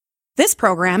This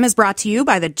program is brought to you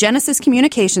by the Genesis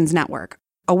Communications Network,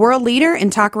 a world leader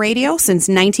in talk radio since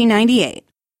 1998.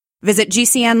 Visit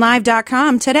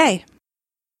GCNlive.com today.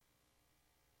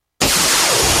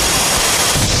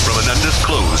 From an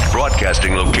undisclosed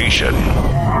broadcasting location.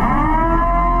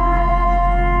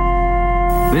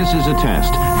 This is a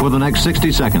test. For the next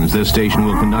 60 seconds, this station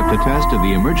will conduct a test of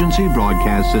the emergency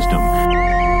broadcast system.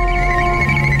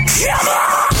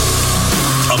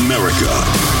 America,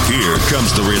 here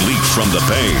comes the relief from the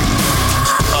pain.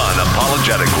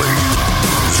 Unapologetically.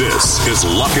 This is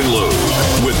Lock and Load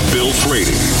with Bill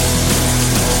Frady.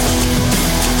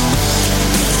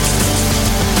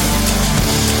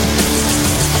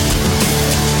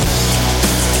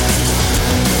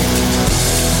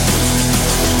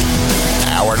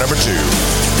 Hour number 2.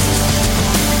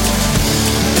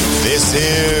 This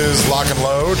is Lock and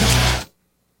Load.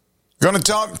 Going to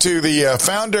talk to the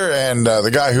founder and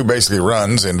the guy who basically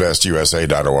runs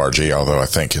InvestUSA.org, although I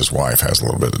think his wife has a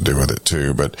little bit to do with it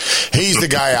too. But he's the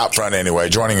guy out front anyway.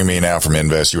 Joining me now from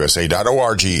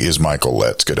InvestUSA.org is Michael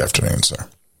Letts. Good afternoon, sir.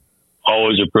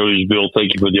 Always a privilege, Bill.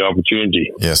 Thank you for the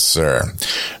opportunity. Yes, sir.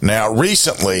 Now,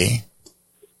 recently,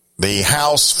 the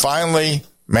House finally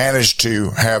managed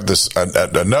to have this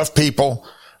enough people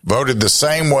voted the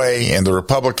same way in the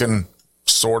Republican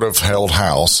sort of held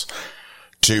House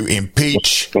to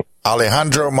impeach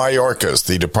Alejandro Mayorkas,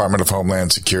 the Department of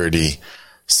Homeland Security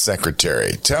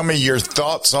Secretary. Tell me your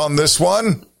thoughts on this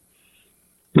one.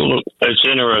 Well, it's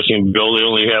interesting, Bill. They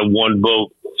only have one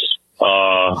vote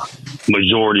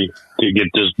majority to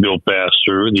get this bill passed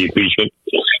through, the impeachment.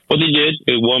 But they did.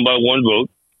 It won by one vote.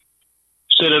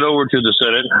 Sent it over to the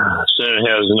Senate. Senate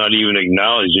has not even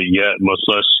acknowledged it yet, much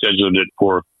less scheduled it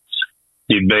for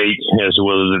debate as to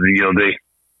whether they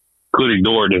could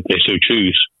ignore it if they so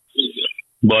choose.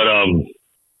 But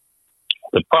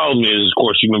the problem is, of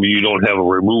course, remember, you don't have a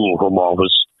removal from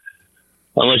office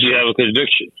unless you have a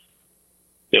conviction.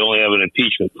 They only have an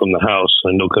impeachment from the House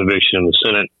and no conviction in the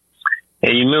Senate.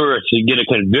 And you remember, to get a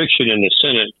conviction in the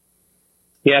Senate,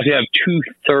 you have to have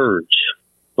 2/3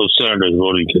 of senators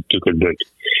voting to convict.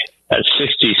 That's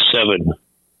 67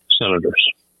 senators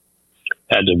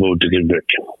had to vote to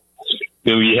convict.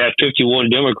 You have 51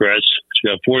 Democrats, you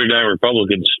have 49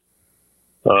 Republicans.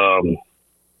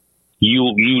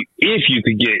 If you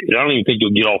could get, I don't even think you'll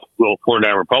get off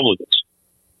 49 Republicans,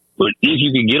 but if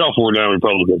you could get off 49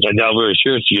 Republicans, I doubt very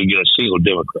seriously you'll get a single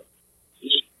Democrat.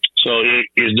 So it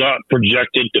is not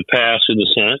projected to pass in the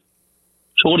Senate.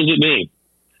 So what does it mean?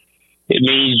 It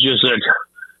means just that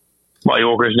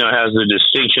Mayorkas now has the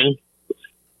distinction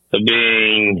of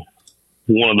being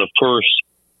one of the first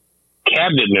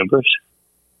cabinet members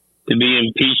to be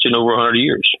impeached in over 100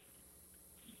 years.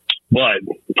 But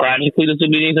practically, does it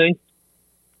mean anything?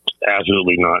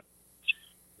 Absolutely not.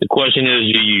 The question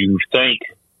is, do you think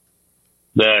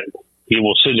that it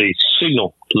will send a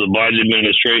signal to the Biden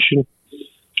administration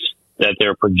that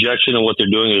their projection of what they're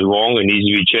doing is wrong and needs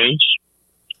to be changed?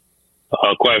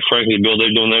 Quite frankly, Bill,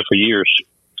 they've done that for years.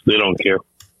 They don't care.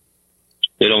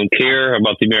 They don't care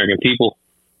about the American people.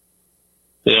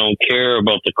 They don't care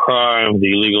about the crime,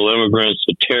 the illegal immigrants,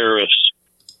 the terrorists,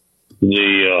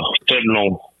 the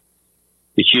fentanyl,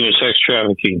 the human sex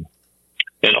trafficking,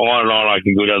 and on I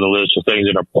can go down the list of things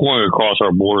that are pouring across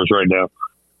our borders right now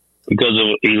because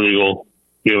of illegal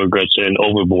immigrants and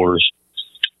over borders.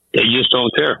 They just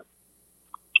don't care.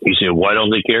 You say, why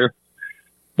don't they care?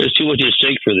 There's too much at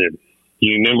stake for them.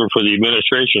 You remember, for the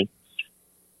administration,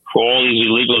 for all these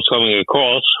illegals coming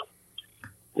across,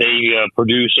 they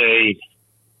produce a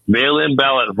mail-in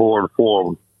ballot board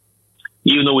form.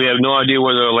 Even though we have no idea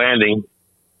where they're landing,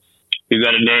 we've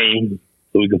got a name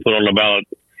that we can put on the ballot,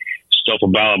 stuff a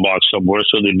ballot box somewhere,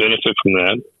 so they benefit from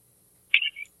that.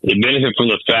 They benefit from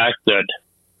the fact that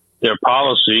their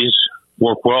policies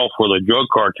work well for the drug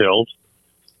cartels.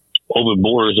 Over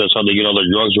borders, that's how they get all their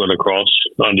drugs run across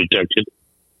undetected.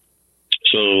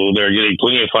 So they're getting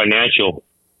plenty of financial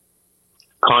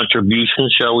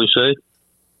contributions, shall we say,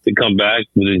 to come back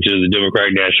into the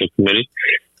Democratic National Committee,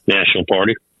 National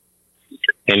Party,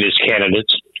 and its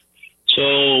candidates.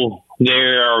 So they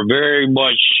are very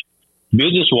much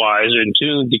business-wise in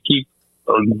tune to keep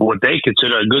what they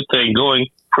consider a good thing going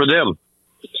for them.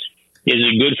 Is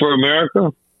it good for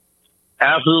America?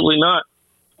 Absolutely not.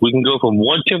 We can go from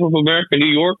one tip of America, New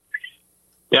York,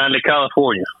 down to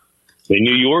California. In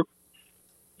New York,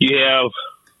 you have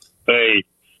a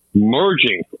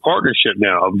merging partnership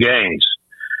now of gangs,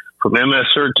 from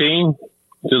MS-13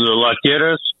 to the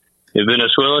Laqueras in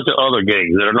Venezuela to other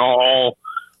gangs that are now all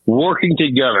working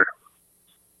together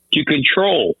to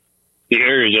control the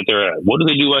areas that they're at. What do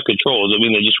they do by control? Does it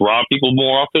mean they just rob people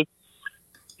more often?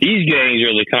 These gangs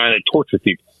are the kind that torture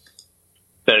people,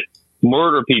 that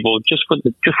murder people just for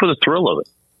the thrill of it.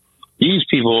 These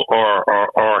people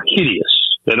are hideous,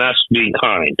 and that's being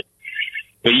kind.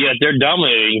 But yet they're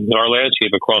dominating our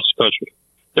landscape across the country.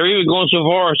 They're even going so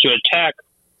far as to attack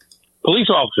police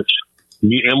officers,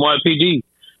 the NYPD.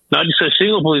 Not just a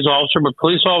single police officer, but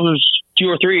police officers, 2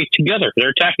 or 3 together. They're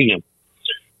attacking them.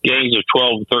 Gangs of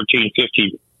 12, 13,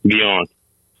 15, beyond.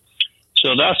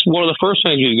 So that's one of the first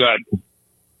things you've got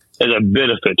as a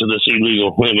benefit to this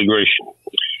illegal immigration.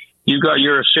 You've got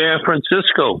your San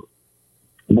Francisco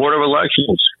Board of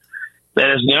Elections that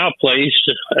has now placed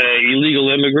an illegal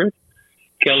immigrant,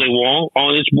 Kelly Wong,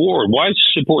 on its board. Why is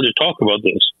it important to talk about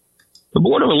this? The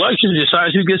Board of Elections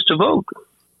decides who gets to vote.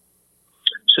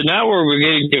 So now we're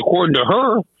getting, according to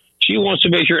her, she wants to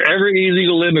make sure every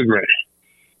illegal immigrant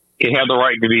can have the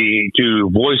right to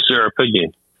voice their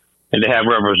opinion and to have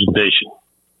representation.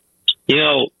 You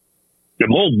know, the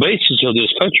whole basis of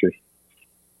this country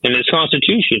and its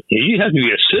constitution is you have to be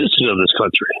a citizen of this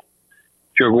country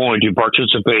if you're going to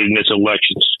participate in its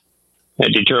elections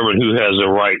and determine who has the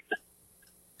right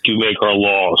to make our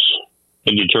laws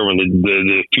and determine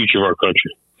the future of our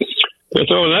country. They're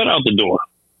throwing that out the door.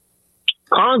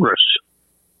 Congress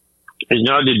is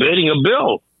now debating a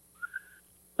bill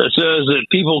that says that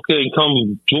people can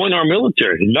come join our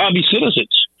military and not be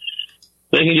citizens.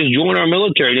 They can just join our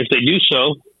military, and if they do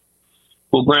so,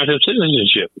 we'll grant them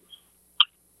citizenship.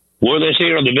 What are they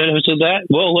saying are the benefits of that?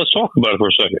 Well, let's talk about it for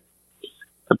a second.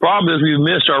 The problem is we've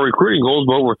missed our recruiting goals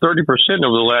by over 30%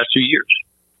 over the last 2 years.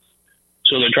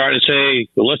 So they're trying to say,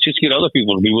 well, let's just get other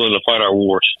people to be willing to fight our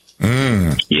wars.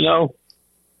 You know,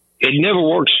 it never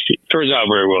works, it turns out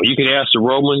very well. You can ask the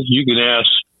Romans, you can ask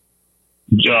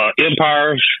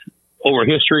empires over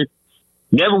history.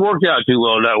 Never worked out too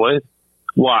well that way.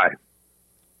 Why?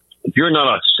 If you're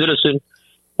not a citizen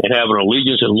and have an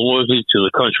allegiance and loyalty to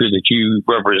the country that you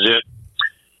represent,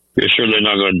 you're sure they're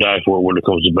not going to die for it when it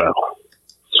comes to battle.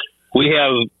 We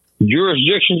have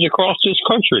jurisdictions across this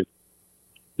country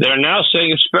that are now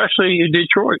saying, especially in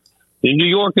Detroit, in New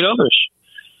York and others,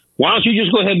 why don't you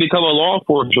just go ahead and become a law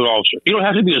enforcement officer? You don't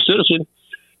have to be a citizen.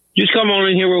 Just come on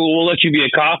in here, we'll let you be a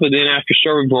cop, and then after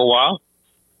serving for a while,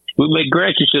 we may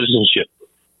grant you citizenship.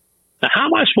 Now, how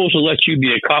am I supposed to let you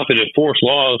be a cop and enforce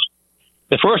laws?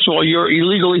 And first of all, you're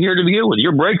illegally here to begin with.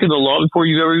 You're breaking the law before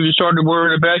you've ever even started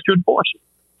wearing a badge to enforce it.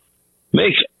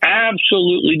 Makes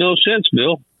absolutely no sense,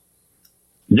 Bill.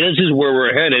 This is where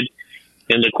we're headed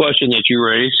in the question that you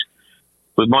raised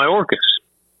with Mayorkas.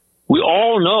 We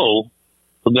all know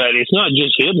that it's not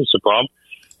just him that's the problem.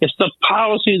 It's the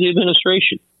policy of the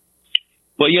administration.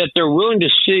 But yet they're willing to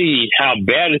see how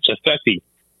bad it's affecting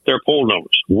their poll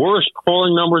numbers. Worst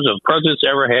polling numbers of presidents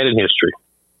ever had in history.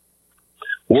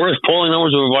 Worst polling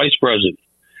numbers of a vice president.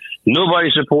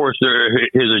 Nobody supports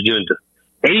his agenda.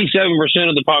 87%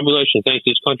 of the population thinks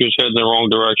this country is heading in the wrong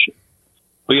direction.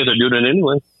 But yet they're doing it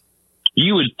anyway.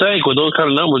 You would think with those kind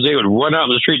of numbers, they would run out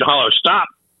in the street and holler, stop,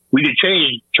 we need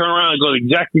change, turn around and go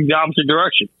exactly the opposite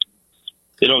direction.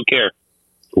 They don't care.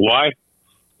 Why?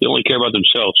 They only care about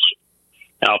themselves.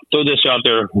 Now, throw this out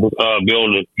there,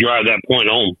 Bill, to drive that point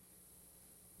home.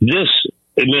 This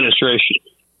administration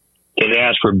can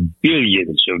ask for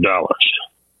billions of dollars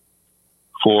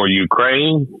for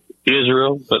Ukraine,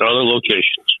 Israel, and other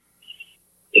locations,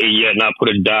 and yet not put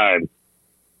a dime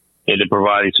into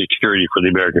providing security for the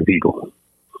American people.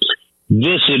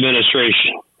 This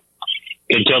administration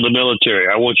can tell the military,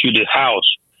 I want you to house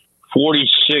 46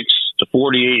 to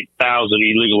 48,000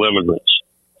 illegal immigrants.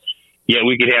 Yet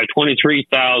we could have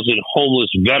 23,000 homeless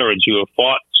veterans who have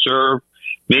fought, served,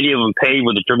 many of them paid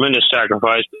with a tremendous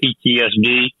sacrifice,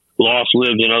 PTSD, lost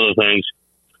limbs, and other things.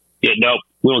 Yet, nope,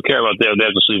 we don't care about them. They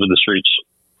have to sleep in the streets.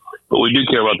 But we do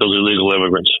care about those illegal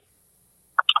immigrants.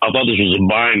 I thought this was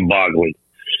mind-boggling.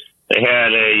 They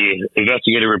had a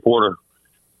investigative reporter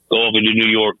go up into New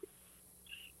York,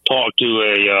 talk to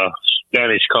a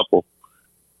Spanish couple,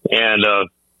 and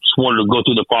just wanted to go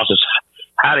through the process.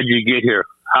 How did you get here?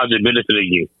 How's it benefiting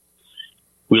you?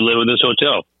 We live in this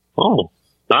hotel. Oh,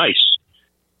 nice.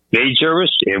 Maid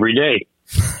service every day.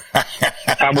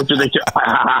 How much do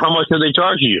they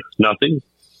charge you? Nothing.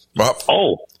 Well,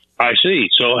 oh, I see.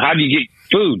 So how do you get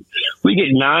food? We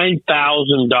get $9,000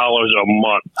 a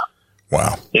month.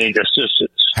 Wow. In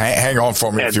assistance. Hang on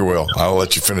for me, if you will. I'll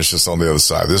let you finish this on the other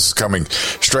side. This is coming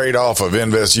straight off of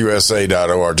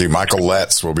investusa.org. Michael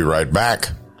Letts will be right back.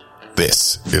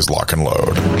 This is Lock and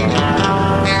Load.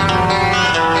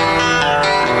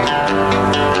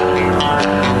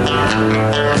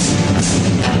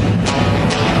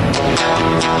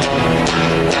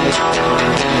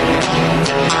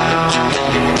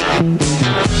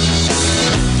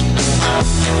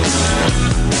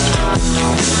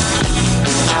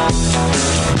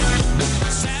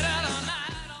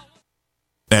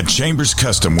 At Chambers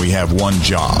Custom, we have one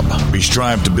job. We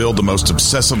strive to build the most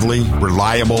obsessively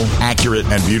reliable, accurate,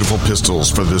 and beautiful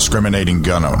pistols for the discriminating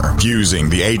gun owner. Fusing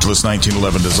the ageless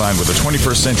 1911 design with a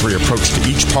 21st century approach to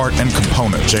each part and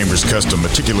component, Chambers Custom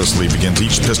meticulously begins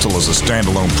each pistol as a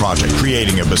standalone project,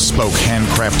 creating a bespoke,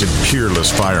 handcrafted,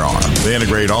 peerless firearm. They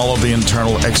integrate all of the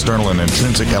internal, external, and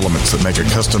intrinsic elements that make a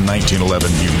custom 1911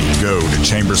 unique. Go to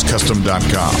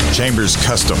chamberscustom.com. Chambers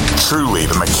Custom, truly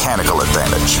the mechanical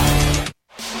advantage.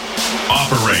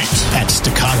 Operate. At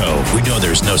Staccato, we know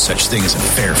there's no such thing as a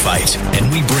fair fight, and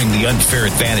we bring the unfair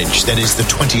advantage that is the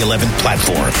 2011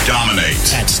 platform. Dominate.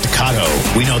 At Staccato,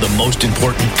 we know the most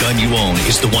important gun you own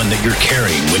is the one that you're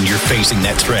carrying when you're facing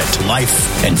that threat to life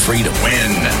and freedom.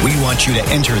 Win. We want you to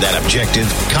enter that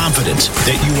objective confident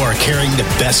that you are carrying the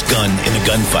best gun in the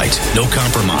gunfight. No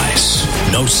compromise.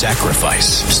 No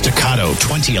sacrifice.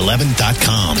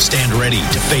 Staccato2011.com. Stand ready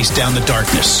to face down the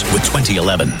darkness with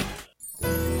 2011.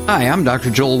 Hi, I'm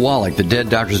Dr. Joel Wallach, the Dead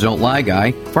Doctors Don't Lie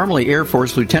guy, formerly Air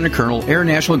Force Lieutenant Colonel, Air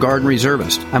National Guard and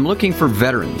Reservist. I'm looking for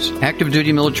veterans, active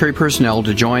duty military personnel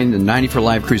to join the 90 for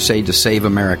Life crusade to save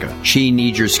America. She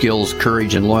needs your skills,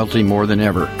 courage, and loyalty more than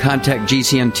ever. Contact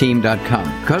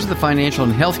GCNteam.com. Because of the financial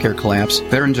and healthcare collapse,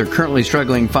 veterans are currently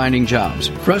struggling finding jobs.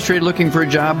 Frustrated looking for a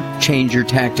job? Change your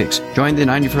tactics. Join the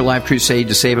 90 for Life crusade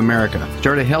to save America.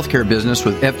 Start a healthcare business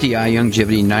with FDI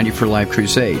Longevity 90 for Life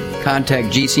crusade. Contact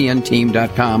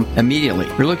GCNteam.com immediately.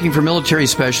 We're looking for military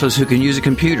specialists who can use a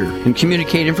computer and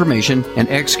communicate information and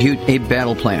execute a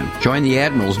battle plan. Join the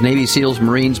admirals, Navy SEALs,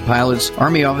 Marines, pilots,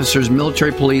 Army officers,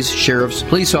 military police, sheriffs,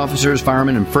 police officers,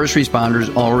 firemen, and first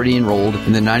responders already enrolled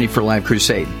in the 90 for Life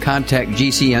crusade. Contact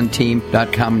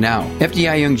GCNteam.com now.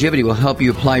 FDI Longevity will help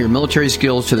you apply your military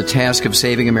skills to the task of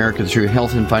saving America through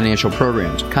health and financial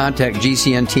programs. Contact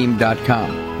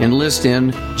GCNteam.com. Enlist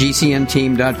in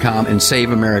GCNteam.com and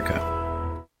save America.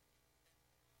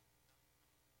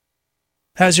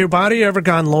 Has your body ever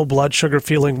gone low blood sugar,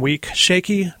 feeling weak,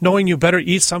 shaky, knowing you better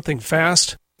eat something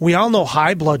fast? We all know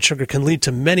high blood sugar can lead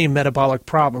to many metabolic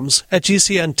problems. At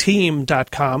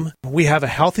GCNteam.com, we have a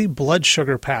healthy blood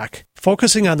sugar pack,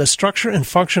 focusing on the structure and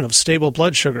function of stable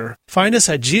blood sugar. Find us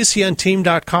at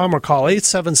GCNteam.com or call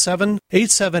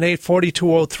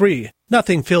 877-878-4203.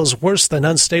 Nothing feels worse than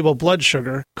unstable blood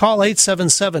sugar. Call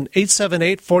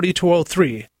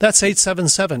 877-878-4203. That's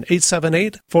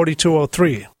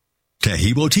 877-878-4203.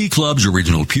 Tahibo Tea Club's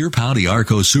original Pure Pouty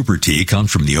Arco Super Tea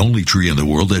comes from the only tree in the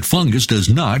world that fungus does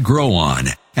not grow on.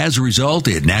 As a result,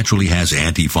 it naturally has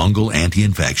antifungal,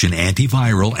 anti-infection,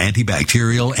 antiviral,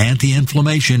 antibacterial,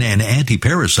 anti-inflammation, and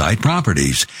anti-parasite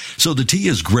properties. So the tea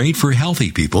is great for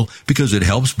healthy people because it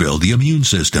helps build the immune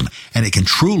system, and it can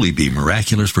truly be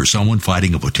miraculous for someone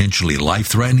fighting a potentially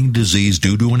life-threatening disease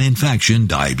due to an infection,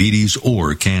 diabetes,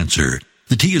 or cancer.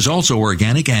 The tea is also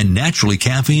organic and naturally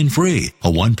caffeine-free. A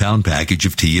 1-pound package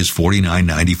of tea is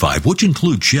 $49.95, which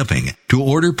includes shipping. To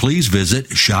order, please visit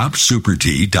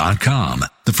shopsupertea.com.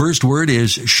 The first word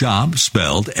is shop,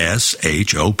 spelled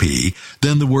S-H-O-P,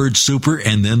 then the word super,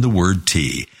 and then the word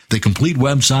tea. The complete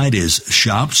website is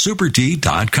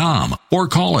shopsupertea.com, or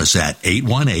call us at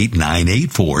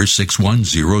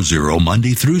 818-984-6100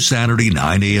 Monday through Saturday,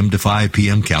 9 a.m. to 5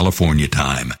 p.m. California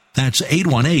time. That's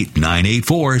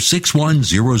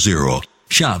 818-984-6100.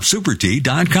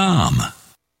 shopsupertea.com.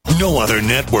 No other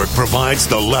network provides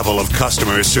the level of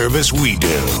customer service we do.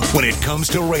 When it comes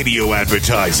to radio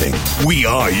advertising, we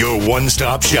are your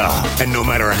one-stop shop. And no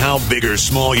matter how big or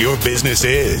small your business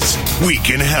is, we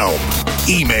can help.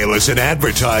 Email us at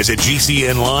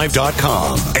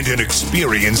advertise@gcnlive.com, and an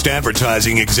experienced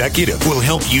advertising executive will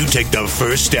help you take the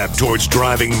first step towards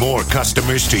driving more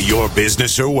customers to your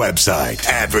business or website.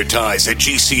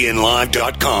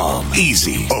 Advertise@gcnlive.com.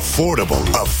 Easy, affordable,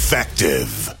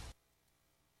 effective.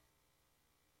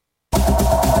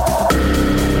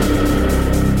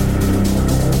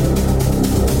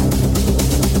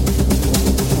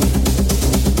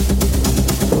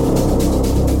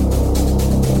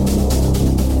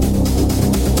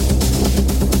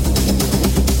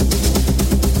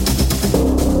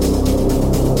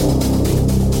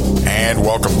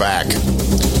 Welcome back.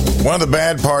 One of the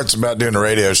bad parts about doing a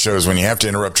radio show is when you have to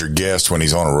interrupt your guest when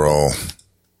he's on a roll.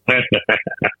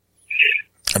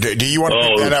 Do you want to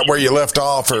pick that up where you left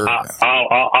off, or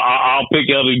I'll pick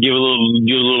up and give a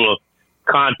little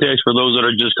context for those that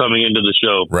are just coming into the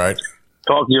show. Right.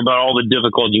 Talking about all the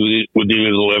difficulty with the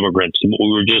illegal immigrants.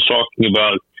 We were just talking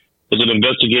about there's an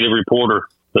investigative reporter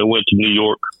that went to New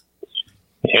York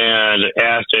and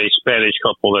asked a Spanish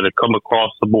couple that had come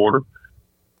across the border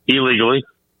illegally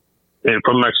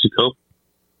from Mexico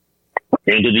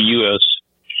into the U.S.,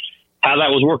 how that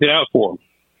was working out for them.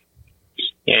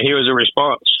 And here was a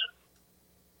response.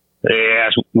 They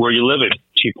asked, where you living?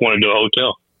 She pointed to a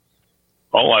hotel.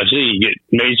 Oh, I see. You get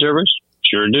maid service?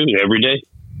 Sure do, every day.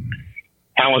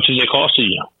 How much is it costing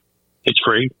you? It's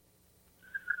free.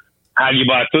 How do you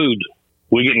buy food?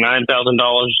 We get $9,000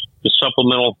 to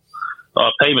supplemental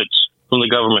payments from the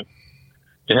government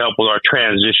to help with our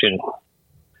transition.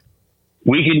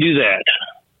 We can do that.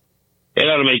 It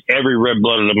ought to make every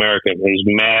red-blooded American as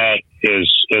mad as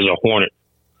a hornet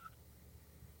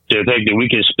to think that we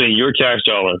can spend your tax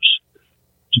dollars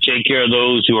to take care of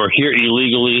those who are here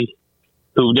illegally,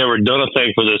 who've never done a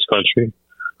thing for this country,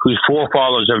 whose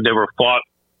forefathers have never fought,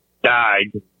 died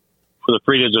for the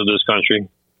freedoms of this country.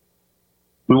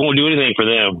 We won't do anything for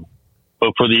them,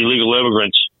 but for the illegal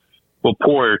immigrants, we'll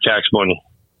pour your tax money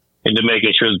into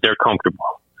making sure that they're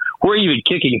comfortable. We're even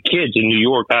kicking kids in New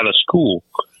York out of school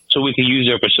so we can use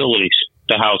their facilities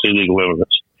to house illegal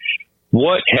immigrants.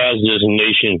 What has this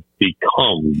nation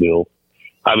become, Bill?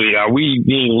 I mean, are we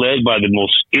being led by the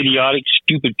most idiotic,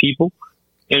 stupid people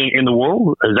in the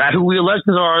world? Is that who we elect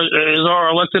as our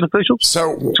elected officials?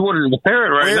 So what is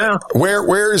apparent right now?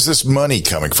 Where is this money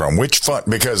coming from? Which fund?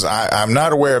 Because I'm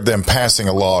not aware of them passing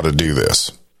a law to do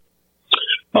this.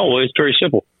 Oh, well, it's very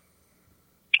simple.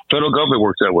 Federal government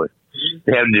works that way.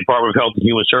 They have the Department of Health and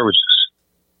Human Services.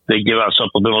 They give out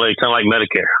supplemental aid, kind of like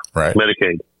Medicare, right?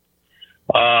 Medicaid.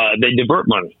 They divert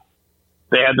money.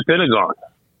 They have the Pentagon.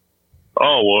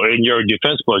 Oh, well, in your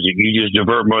defense budget, you just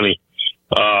divert money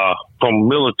from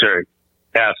military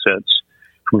assets,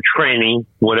 from training,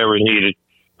 whatever is needed.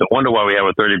 No wonder why we have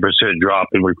a 30% drop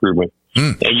in recruitment.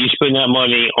 And you spend that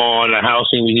money on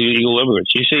housing these illegal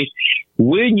immigrants. You see,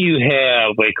 when you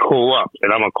have a corrupt,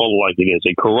 and I'm going to call it like it is,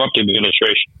 a corrupt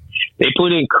administration, they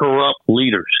put in corrupt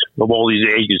leaders of all these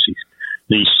agencies,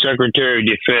 the Secretary of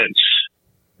Defense,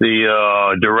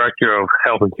 the Director of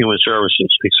Health and Human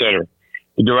Services, et cetera,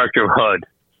 the Director of HUD.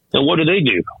 And what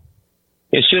do?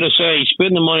 Instead of saying,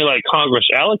 spend the money like Congress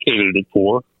allocated it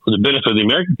for the benefit of the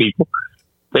American people,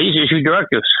 they just issue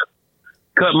directives.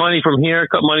 Cut money from here,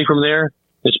 cut money from there,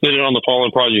 and spend it on the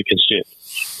following project instead.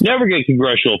 Never get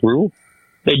congressional approval.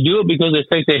 They do it because they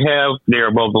think they're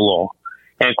above the law.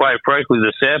 And quite frankly,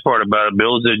 the sad part about it,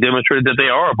 Bill, is they demonstrated that they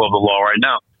are above the law right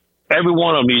now. Every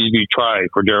one of them needs to be tried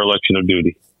for dereliction of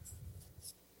duty.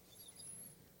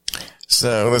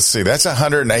 So let's see. That's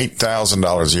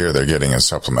 $108,000 a year they're getting in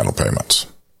supplemental payments.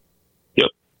 Yep.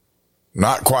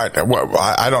 Not quite.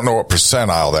 I don't know what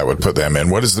percentile that would put them in.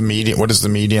 What is the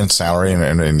median salary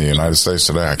in the United States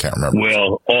today? I can't remember.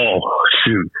 Well,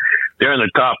 shoot. They're in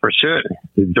the top percent.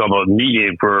 You talk about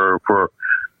median for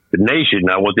the nation.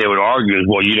 Now, what they would argue is,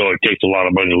 well, it takes a lot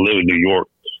of money to live in New York.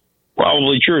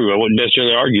 Probably true. I wouldn't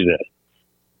necessarily argue that.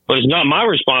 But it's not my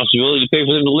responsibility to pay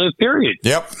for them to live, period.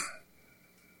 Yep.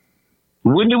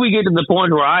 When do we get to the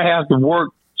point where I have to work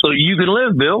so that you can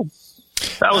live, Bill?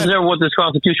 That was never what this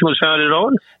Constitution was founded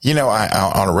on.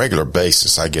 On a regular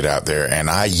basis, I get out there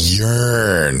and I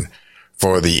yearn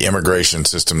for the immigration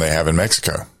system they have in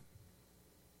Mexico.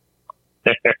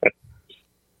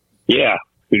 Yeah,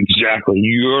 exactly.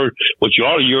 What you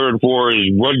ought to yearn for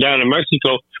is run down to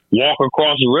Mexico, walk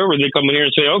across the river, they come in here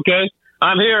and say, okay,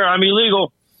 I'm here, I'm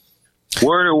illegal.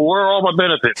 Where are all my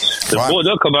benefits? Boy,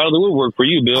 they'll come out of the woodwork for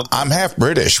you, Bill. I'm half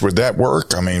British. Would that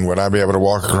work? I mean, would I be able to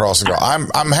walk across and go,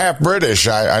 I'm half British.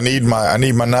 I need my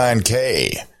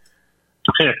 9K.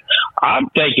 I'm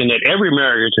thinking that every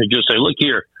American should just say, look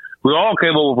here, we all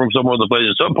came over from some other place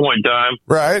at some point in time,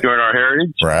 right? During our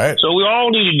heritage, right? So we all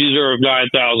need to deserve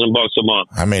 $9,000 a month.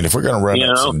 I mean, if we're going to run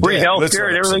up some free debt, health care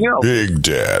and everything else, big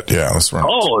debt, yeah, let's run.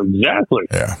 Oh, exactly.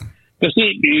 Yeah. Because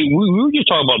we were just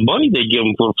talking about money they give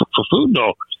them for food,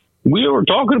 though. We were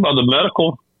talking about the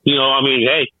medical.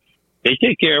 Hey, they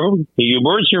take care of them. The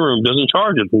emergency room doesn't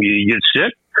charge them. You get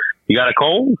sick, you got a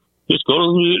cold, just go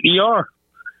to the ER.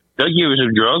 They'll give you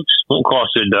some drugs. Won't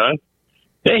cost you a dime.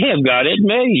 They have got it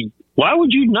made. Why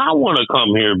would you not want to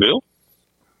come here, Bill?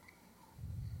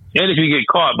 And if you get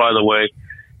caught, by the way,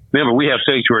 remember we have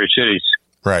sanctuary cities,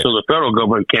 right? So the federal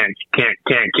government can't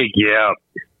kick you out.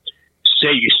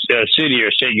 City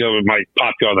or state government might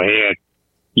pop you on the head,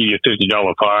 give you a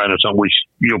 $50 fine or something, which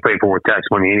you'll pay for with tax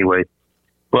money anyway.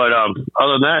 But other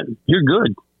than that, you're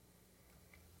good.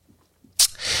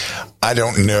 I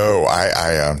don't know.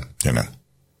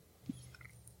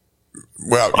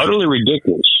 Well, utterly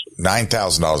ridiculous.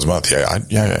 $9,000 a month.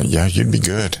 Yeah, you'd be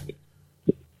good.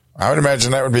 I would imagine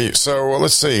that would be. So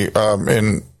let's see.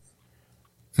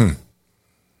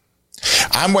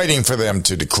 I'm waiting for them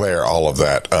to declare all of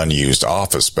that unused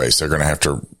office space. They're going to have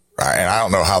to and I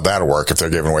don't know how that'll work if they're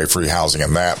giving away free housing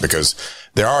in that, because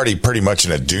they're already pretty much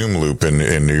in a doom loop in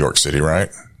New York City, right?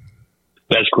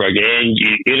 That's correct. And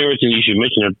interesting you should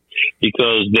mention it,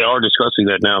 because they are discussing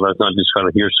that now. That's not just kind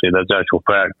of hearsay. That's actual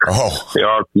fact. Oh. They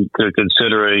are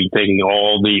considering taking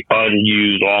all the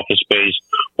unused office space,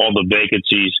 all the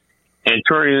vacancies, and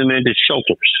turning them into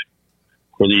shelters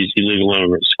for these illegal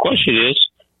immigrants. The question is,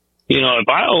 if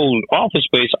I own office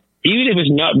space, even if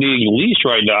it's not being leased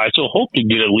right now, I still hope to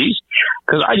get a lease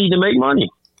because I need to make money.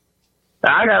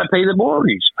 I got to pay the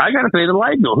mortgage. I got to pay the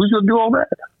light bill. Who's going to do all that?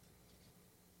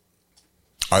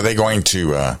 Are they going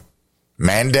to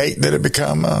mandate that it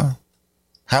become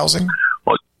housing?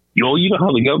 Well, you know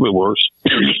how the government works.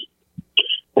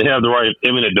 They have the right of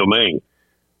eminent domain.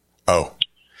 Oh.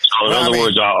 So in other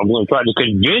words, I'm going to try to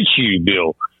convince you,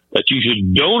 Bill, that you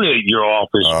should donate your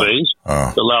office space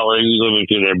to allow illegal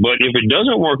immigrants in there. But if it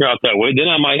doesn't work out that way, then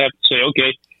I might have to say,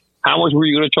 okay, how much were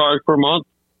you going to charge per month?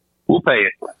 We'll pay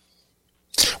it.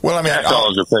 Well, I mean,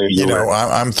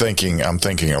 I'm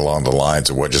thinking along the lines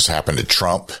of what just happened to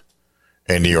Trump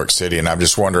in New York City, and I'm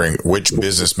just wondering which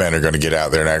businessmen are going to get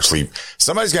out there and actually,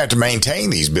 somebody's going to have to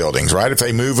maintain these buildings, right? If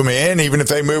they move them in, even if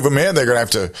they move them in, they're going to have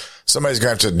to, somebody's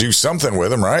going to have to do something with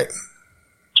them, right?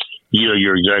 Yeah,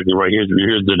 you're exactly right. Here's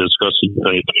the disgusting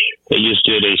thing. They just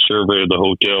did a survey of the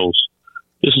hotels.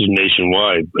 This is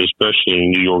nationwide, especially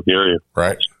in the New York area.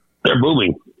 Right. They're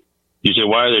booming. You say,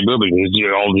 why are they booming? Is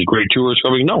there all these great tourists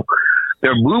coming? No.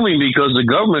 They're booming because the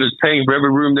government is paying for every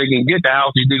room they can get to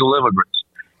house these illegal immigrants.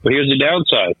 But here's the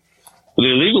downside. With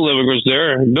the illegal immigrants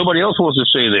there, nobody else wants to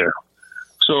stay there.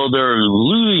 So they're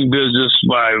losing business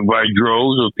by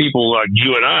droves of people like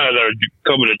you and I that are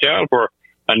coming to town for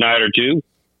a night or two.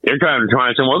 They're trying to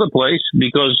find some other place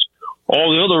because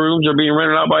all the other rooms are being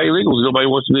rented out by illegals. Nobody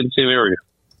wants to be in the same area.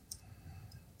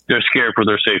 They're scared for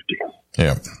their safety.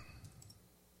 Yeah.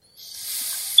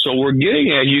 So we're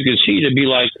getting, as you can see, to be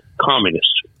like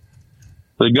communists.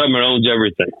 The government owns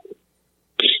everything.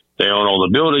 They own all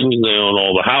the buildings. They own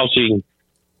all the housing.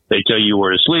 They tell you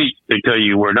where to sleep. They tell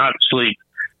you where not to sleep.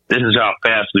 This is how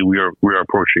fastly we are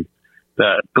approaching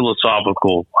that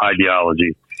philosophical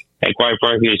ideology. And quite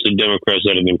frankly, it's the Democrats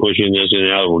that have been pushing this, and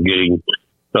now we're getting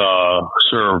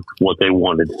served what they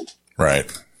wanted.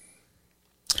 Right.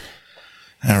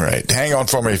 All right. Hang on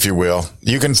for me, if you will.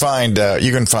 You can find what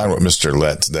Mr.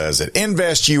 Letts does at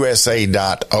investusa.org.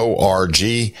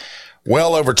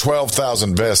 Well over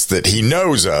 12,000 vests that he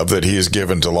knows of that he has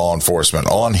given to law enforcement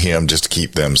on him just to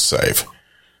keep them safe.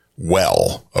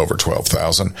 Well over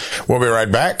 12,000. We'll be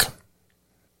right back.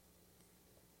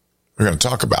 We're going to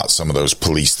talk about some of those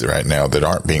police right now that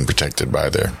aren't being protected by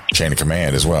their chain of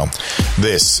command as well.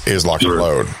 This is Lock and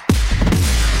Load.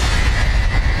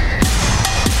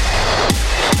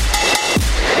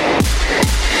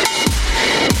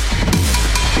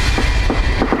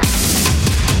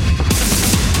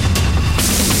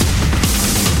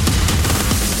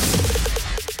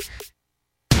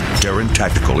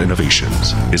 Tactical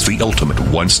Innovations is the ultimate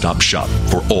one-stop shop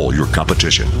for all your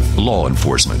competition, law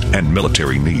enforcement, and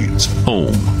military needs.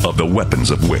 Home of the weapons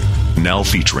of WIC. Now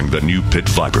featuring the new Pit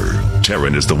Viper.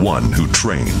 Terran is the one who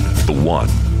trained the one,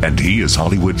 and he is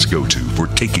Hollywood's go-to for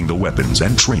taking the weapons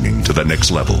and training to the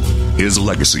next level. His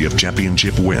legacy of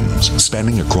championship wins,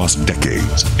 spanning across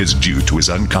decades, is due to his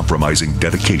uncompromising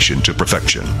dedication to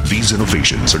perfection. These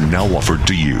innovations are now offered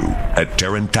to you at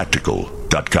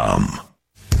TerranTactical.com.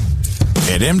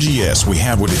 At MGS, we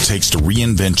have what it takes to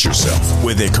reinvent yourself.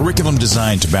 With a curriculum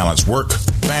designed to balance work,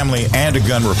 family, and a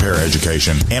gun repair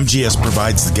education, MGS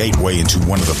provides the gateway into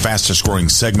one of the fastest growing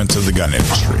segments of the gun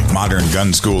industry. Modern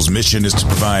Gun School's mission is to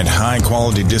provide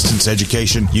high-quality distance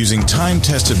education using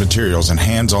time-tested materials and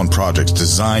hands-on projects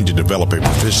designed to develop a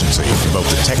proficiency in both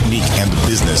the technique and the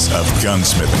business of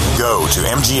gunsmithing. Go to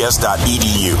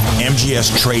mgs.edu.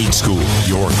 MGS Trade School.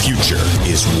 Your future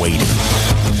is waiting.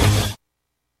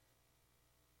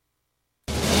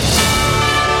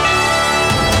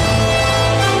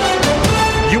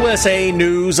 USA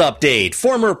News Update.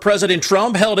 Former President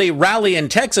Trump held a rally in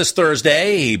Texas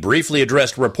Thursday. He briefly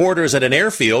addressed reporters at an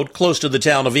airfield close to the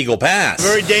town of Eagle Pass.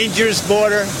 Very dangerous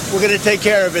border. We're going to take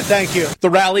care of it. Thank you. The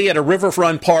rally at a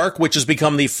riverfront park, which has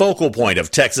become the focal point of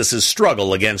Texas's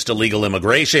struggle against illegal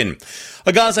immigration.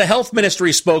 A Gaza Health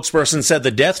Ministry spokesperson said the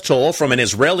death toll from an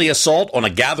Israeli assault on a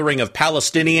gathering of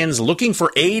Palestinians looking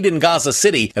for aid in Gaza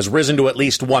City has risen to at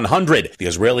least 100. The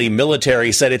Israeli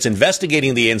military said it's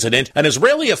investigating the incident. An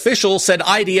Israeli officials said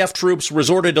IDF troops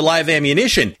resorted to live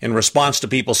ammunition in response to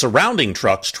people surrounding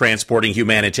trucks transporting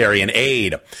humanitarian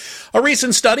aid. A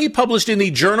recent study published in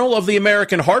the Journal of the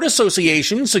American Heart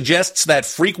Association suggests that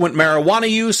frequent marijuana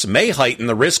use may heighten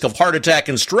the risk of heart attack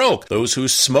and stroke. Those who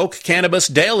smoke cannabis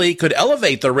daily could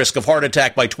elevate the risk of heart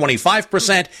attack by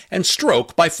 25% and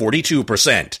stroke by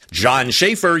 42%. John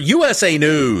Schaefer, USA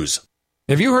News.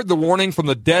 Have you heard the warning from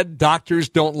the Dead Doctors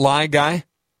Don't Lie guy?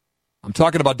 I'm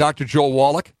talking about Dr. Joel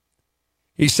Wallach.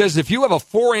 He says if you have a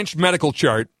 4-inch medical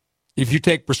chart, if you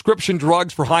take prescription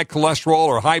drugs for high cholesterol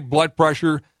or high blood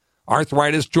pressure,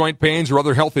 arthritis, joint pains, or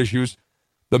other health issues,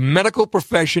 the medical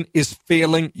profession is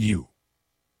failing you.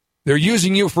 They're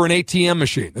using you for an ATM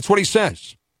machine. That's what he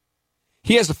says.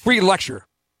 He has a free lecture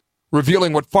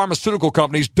revealing what pharmaceutical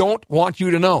companies don't want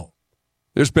you to know.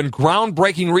 There's been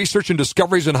groundbreaking research and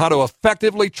discoveries on how to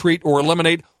effectively treat or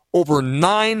eliminate over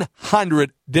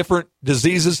 900 different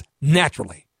diseases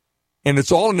naturally. And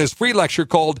it's all in his free lecture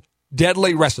called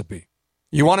Deadly Recipe.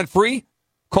 You want it free?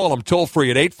 Call him toll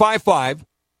free at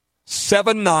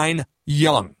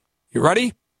 855-79-YOUNG. You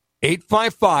ready?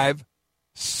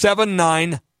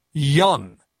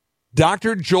 855-79-YOUNG.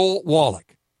 Dr. Joel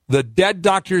Wallach, the Dead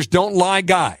Doctors Don't Lie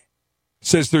guy,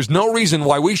 says there's no reason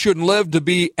why we shouldn't live to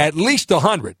be at least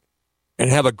 100 and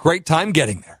have a great time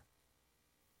getting there.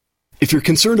 If you're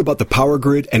concerned about the power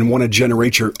grid and want to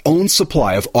generate your own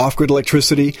supply of off-grid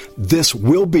electricity, this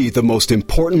will be the most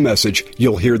important message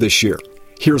you'll hear this year.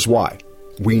 Here's why.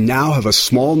 We now have a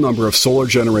small number of solar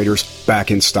generators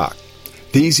back in stock.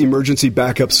 These emergency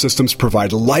backup systems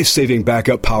provide life-saving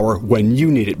backup power when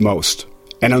you need it most.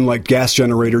 And unlike gas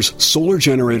generators, solar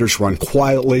generators run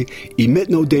quietly, emit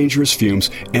no dangerous fumes,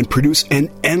 and produce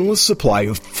an endless supply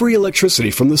of free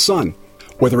electricity from the sun.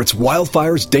 Whether it's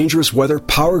wildfires, dangerous weather,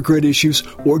 power grid issues,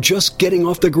 or just getting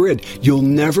off the grid, you'll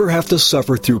never have to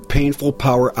suffer through painful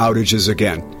power outages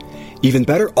again. Even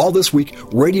better, all this week,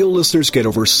 radio listeners get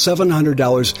over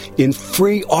 $700 in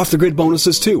free off-the-grid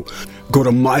bonuses, too. Go to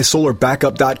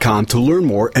mysolarbackup.com to learn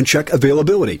more and check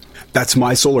availability. That's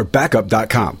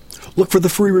mysolarbackup.com. Look for the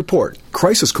free report,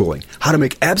 Crisis Cooling, how to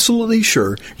make absolutely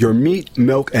sure your meat,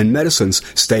 milk, and medicines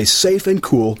stay safe and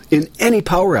cool in any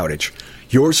power outage.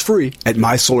 Yours free at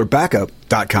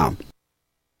mysolarbackup.com.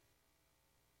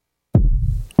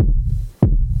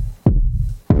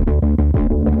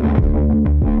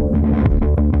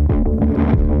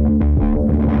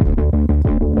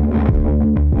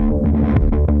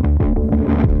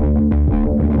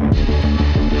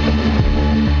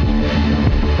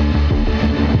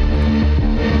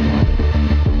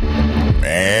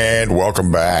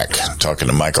 Welcome back. Talking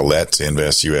to Michael Letts,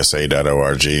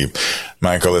 investusa.org.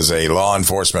 Michael is a law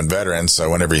enforcement veteran,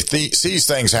 so whenever he sees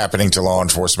things happening to law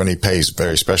enforcement, he pays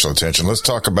very special attention. Let's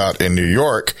talk about in New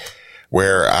York,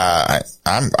 where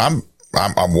I'm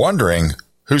wondering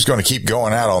who's going to keep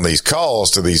going out on these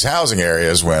calls to these housing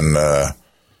areas when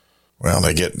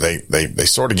they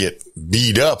sort of get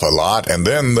beat up a lot, and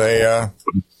then they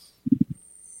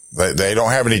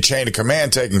don't have any chain of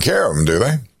command taking care of them, do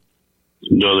they?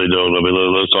 No, they don't. I mean,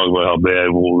 let's talk about how bad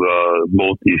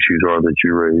both issues are that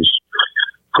you raised.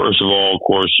 First of all, of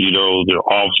course, the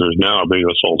officers now are being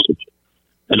assaulted.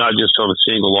 And not just on a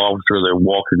single officer that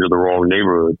walked into the wrong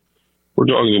neighborhood.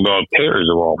 We're talking about pairs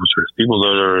of officers, people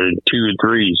that are in 2 and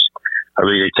 3s are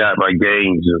being attacked by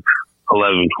gangs of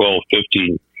 11, 12,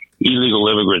 15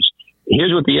 illegal immigrants. Here's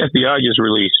what the FBI just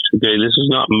released. Okay, this is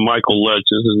not Michael Letts.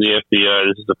 This is the FBI.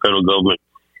 This is the federal government.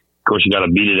 Of course, you got to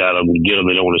beat it out of them to get them.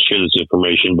 They don't want to share this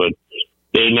information, but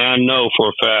they now know for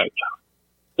a fact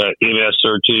that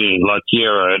MS-13, La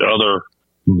Tierra, and other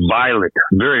violent,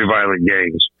 very violent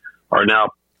gangs are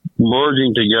now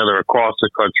merging together across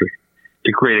the country to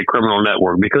create a criminal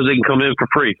network because they can come in for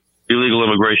free. Illegal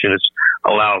immigration has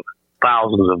allowed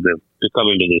thousands of them to come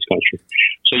into this country.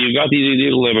 So you've got these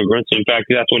illegal immigrants. In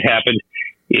fact, that's what happened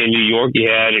in New York. You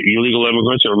had illegal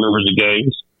immigrants that were members of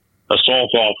gangs,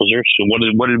 assault officers. So what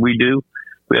did we do?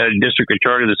 We had a district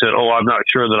attorney that said, I'm not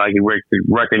sure that I can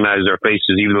recognize their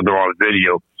faces even though they're on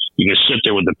video. You can sit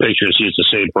there with the picture and see it's the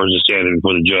same person standing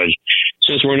before the judge.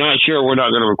 Since we're not sure, we're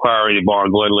not going to require any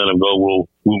bond. Go ahead and let them go.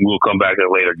 We'll come back at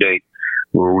a later date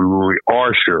where we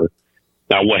are sure.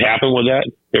 Now, what happened with that?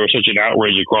 There was such an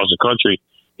outrage across the country.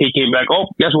 He came back,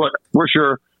 guess what? We're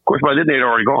sure. Of course, by then they'd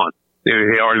already gone. They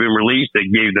had already been released.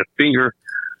 They gave the finger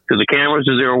to the cameras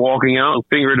as they were walking out, and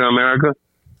fingered to America,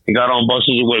 and got on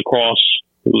buses and went across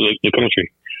the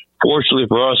country. Fortunately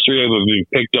for us, 3 of them have been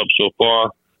picked up so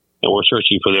far, and we're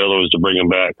searching for the others to bring them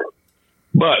back.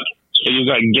 But, so you've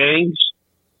got gangs,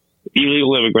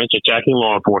 illegal immigrants attacking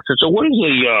law enforcement. So what is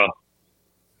the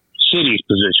city's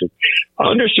position. I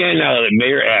understand now that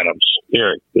Mayor Adams,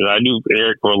 Eric, and I knew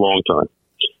Eric for a long time.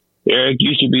 Eric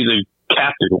used to be the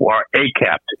captain or a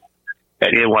captain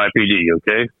at NYPD,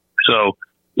 okay? So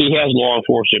he has law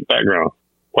enforcement background,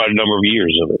 quite a number of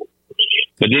years of it.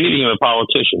 But then he became a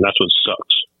politician. That's what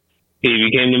sucks. He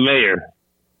became the mayor.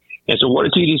 And so what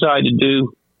does he decide to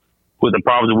do with the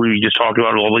problems that we just talked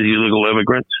about, all these illegal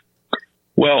immigrants?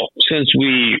 Well, since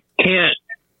we can't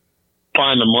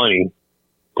find the money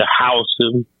to house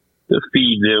them, to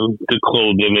feed them, to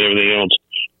clothe them, and everything else,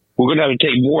 we're going to have to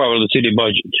take more out of the city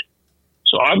budget.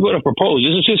 So I'm going to propose,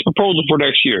 this is his proposal for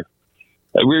next year,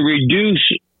 that we reduce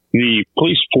the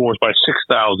police force by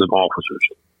 6,000 officers.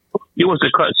 He wants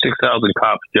to cut 6,000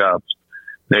 cops' jobs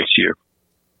next year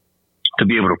to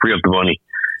be able to free up the money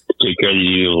to take care of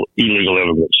the illegal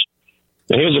immigrants.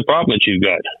 Now, here's the problem that you've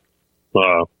got,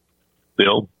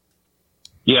 Bill.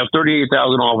 You have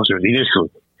 38,000 officers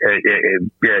initially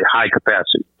at high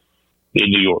capacity in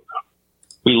New York.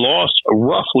 We lost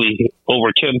roughly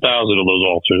over 10,000 of those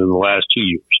officers in the last 2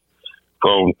 years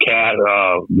from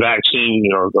vaccine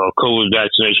or COVID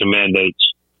vaccination mandates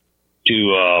to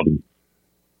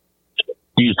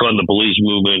defund the police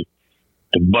movement,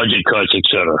 to budget cuts,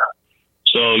 etc.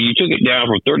 So you took it down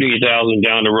from 38,000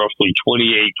 down to roughly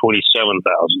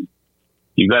 27,000.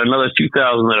 You've got another 2,000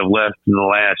 that have left in the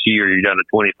last year. You're down to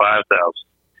 25,000.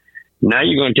 Now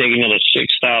you're going to take another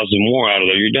 6,000 more out of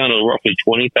there. You're down to roughly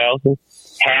 20,000,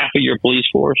 half of your police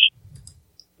force.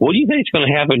 What do you think is going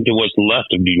to happen to what's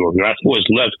left of New York? That's what's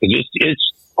left, because it's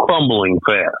crumbling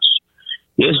fast.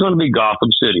 It's going to be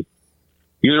Gotham City.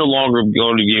 You're no longer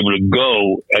going to be able to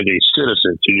go as a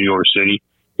citizen to New York City.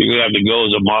 You're going to have to go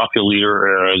as a mafia leader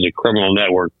or as a criminal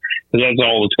network, because that's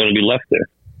all that's going to be left there.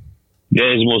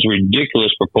 That is the most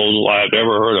ridiculous proposal I've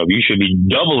ever heard of. You should be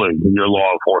doubling your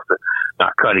law enforcement,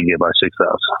 not cutting it by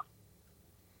 6,000.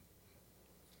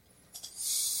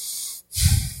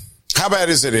 How bad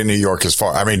is it in New York as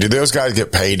far? I mean, do those guys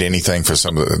get paid anything for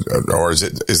some of the, or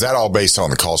is that all based on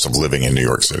the cost of living in New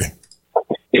York City?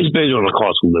 It's based on the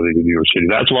cost of living in New York City.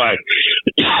 That's why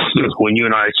when you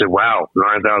and I said, wow,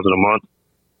 9,000 a month,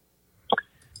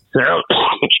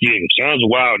 sounds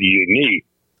wild to you and me,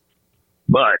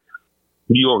 but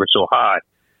New York is so high,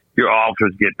 your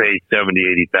officers get paid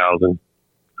 $70,000, $80,000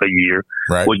 a year,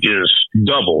 right, which is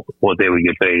double what they would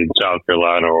get paid in South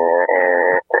Carolina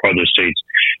or other states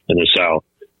in the South.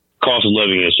 Cost of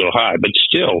living is so high, but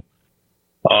still,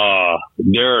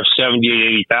 their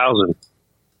 $78,000, $80,000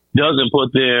 doesn't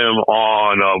put them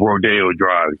on Rodeo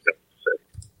Drive.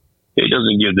 It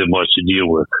doesn't give them much to deal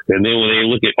with. And then when they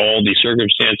look at all the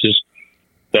circumstances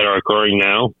that are occurring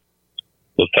now,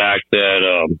 the fact that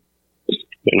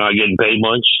they're not getting paid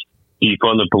much,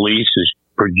 defund the police is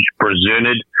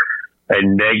presented a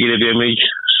negative image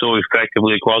so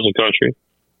effectively across the country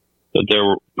that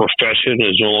their profession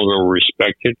is no longer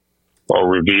respected or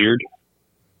revered.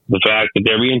 The fact that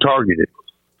they're being targeted.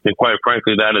 And quite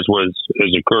frankly, that is what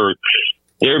has occurred.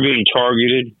 They're being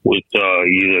targeted with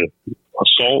either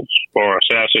assaults or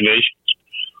assassinations,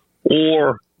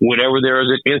 or whenever there is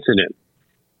an incident,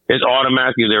 it's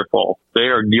automatically their fault.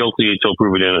 They are guilty until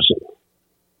proven innocent.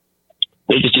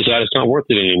 They just decide it's not worth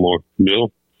it anymore,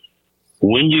 Bill.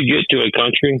 When you get to a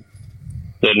country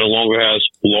that no longer has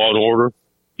law and order,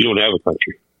 you don't have a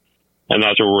country. And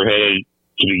that's where we're headed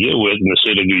to begin with in the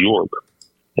state of New York.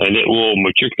 And it will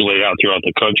matriculate out throughout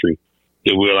the country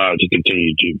if we allow it to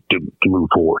continue to move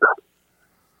forward.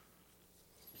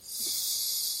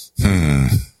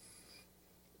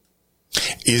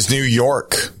 Is New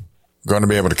York going to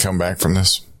be able to come back from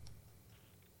this?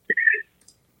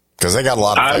 Because they got a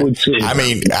lot of. I would say. I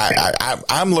mean,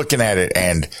 I'm looking at it,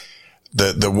 and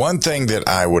the one thing that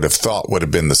I would have thought would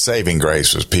have been the saving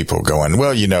grace was people going,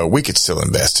 well, you know, we could still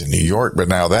invest in New York, but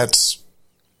now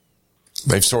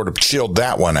they've sort of chilled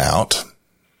that one out.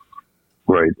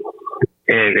 Right.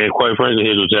 And quite frankly,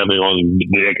 here's what's happening on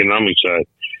the economic side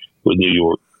with New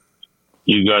York.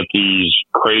 You got these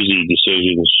crazy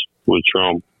decisions with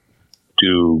Trump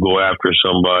to go after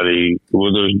somebody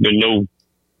where there's been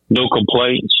no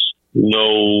complaints,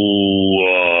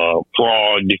 no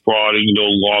fraud, defrauding, no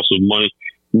loss of money,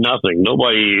 nothing.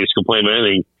 Nobody is complaining about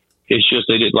anything. It's just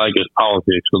they didn't like his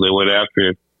politics, so they went after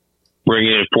him,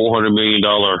 bringing in $400 million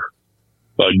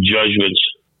judgments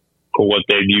for what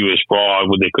they view as fraud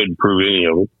when they couldn't prove any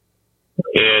of it.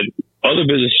 And other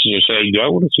businesses are saying, do I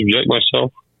want to subject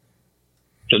myself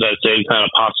to that same kind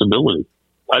of possibility?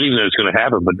 I don't even know it's going to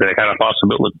happen, but that kind of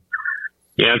possibility.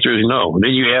 The answer is no. And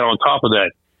then you add on top of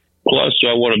that, plus do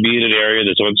I want to be in an area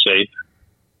that's unsafe?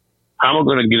 How am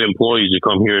I going to get employees to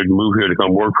come here and move here to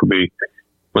come work for me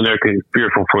when they're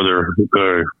fearful for their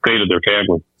fate of their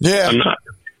family. Yeah. I'm not.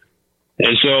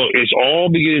 And so it's all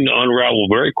beginning to unravel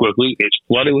very quickly. It's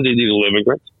flooded with illegal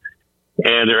immigrants,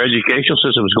 and their educational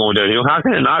system is going downhill. How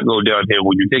can it not go downhill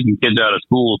when you're taking kids out of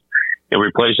schools and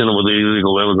replacing them with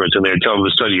illegal immigrants, and they're telling them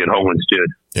to study at home instead?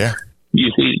 Yeah. You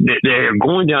see, they're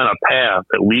going down a path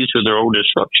that leads to their own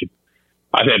destruction.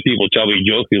 I've had people tell me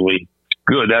jokingly,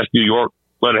 good, that's New York,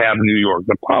 let it happen in New York.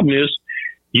 The problem is,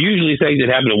 usually things that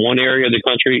happen in one area of the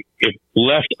country, if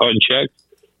left unchecked,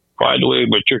 find a way of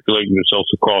matriculating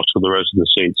themselves across to the rest of the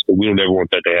states. And we don't ever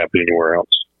want that to happen anywhere else.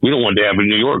 We don't want it to happen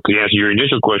in New York. To answer your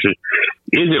initial question,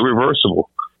 is it reversible?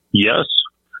 Yes,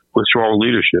 with strong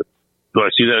leadership. Do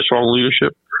I see that as strong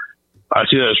leadership? I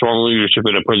see that as strong leadership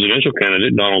in a presidential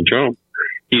candidate, Donald Trump.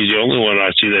 He's the only one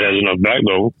I see that has enough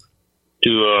backbone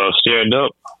to stand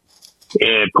up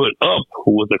and put up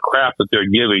with the crap that they're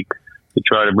giving to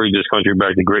try to bring this country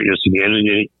back to greatness again.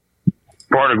 And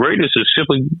part of greatness is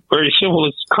simply very simple.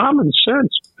 It's common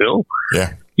sense, Bill.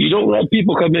 Yeah. You don't let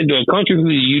people come into a country who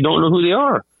you don't know who they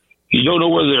are. You don't know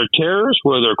whether they're terrorists,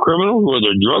 whether they're criminals, whether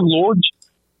they're drug lords.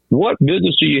 What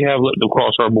business do you have letting them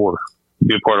cross our border,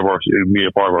 be a part of our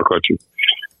country?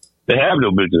 They have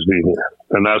no business being here,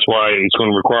 and that's why it's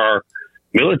going to require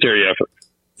military effort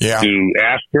to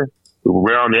after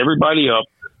round everybody up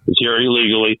that's here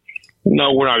illegally.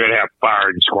 No, we're not going to have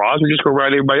firing squads. We're just going to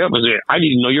round everybody up and say, I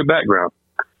need to know your background.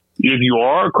 If you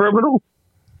are a criminal,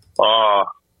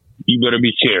 you better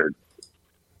be scared.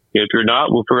 If you're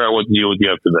not, we'll figure out what to deal with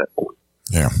you after that.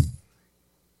 Yeah.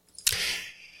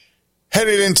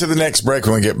 Headed into the next break,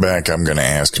 when we get back, I'm going to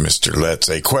ask Mr. Letts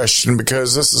a question,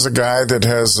 because this is a guy that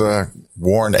has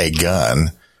worn a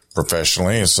gun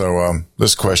professionally. And so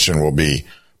this question will be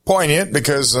poignant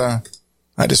because I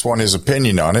just want his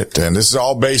opinion on it. And this is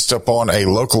all based upon a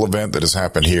local event that has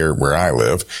happened here where I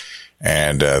live.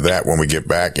 And that, when we get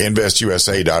back,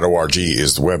 investusa.org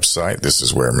is the website. This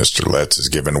is where Mr. Letts has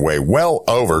given away well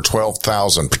over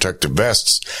 12,000 protective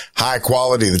vests, high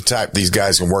quality, the type these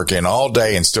guys can work in all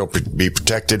day and still be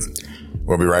protected.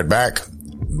 We'll be right back.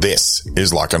 This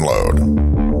is Lock and Load.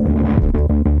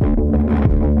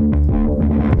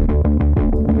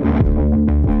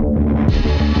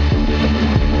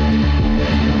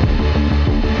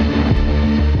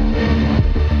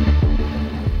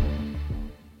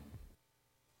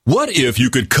 What if you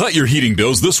could cut your heating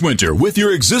bills this winter with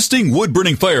your existing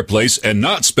wood-burning fireplace and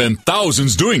not spend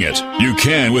thousands doing it? You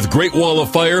can with Great Wall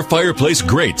of Fire fireplace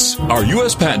grates. Our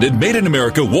U.S. patented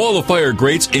made-in-America Wall of Fire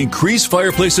grates increase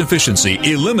fireplace efficiency,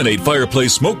 eliminate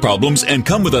fireplace smoke problems, and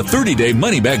come with a 30-day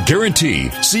money-back guarantee.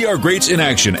 See our grates in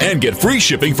action and get free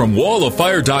shipping from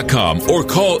walloffire.com or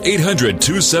call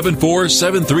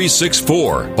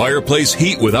 800-274-7364. Fireplace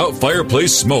heat without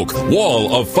fireplace smoke.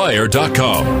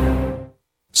 walloffire.com.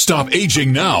 Stop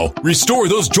aging now. Restore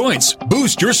those joints.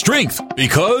 Boost your strength.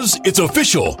 Because it's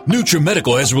official.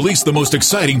 NutriMedical has released the most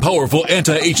exciting, powerful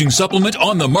anti-aging supplement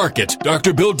on the market.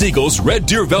 Dr. Bill Deagle's Red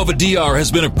Deer Velvet DR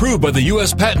has been approved by the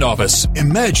U.S. Patent Office.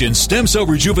 Imagine stem cell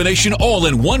rejuvenation all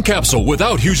in one capsule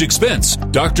without huge expense.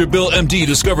 Dr. Bill MD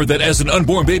discovered that as an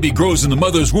unborn baby grows in the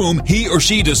mother's womb, he or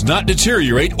she does not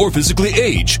deteriorate or physically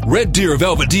age. Red Deer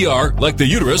Velvet DR, like the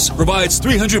uterus, provides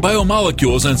 300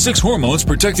 biomolecules and 6 hormones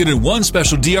protected in one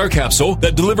special DR capsule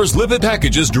that delivers lipid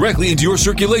packages directly into your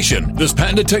circulation. This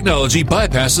patented technology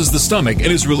bypasses the stomach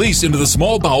and is released into the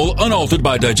small bowel unaltered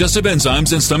by digestive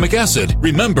enzymes and stomach acid.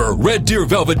 Remember, Red Deer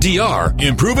Velvet DR.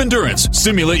 Improve endurance,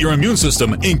 stimulate your immune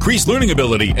system, increase learning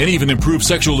ability, and even improve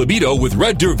sexual libido with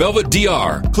Red Deer Velvet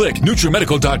DR. Click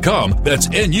NutriMedical.com, that's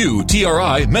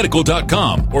NUTRI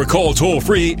medical.com, or call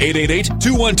toll-free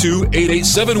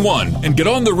 888-212-8871 and get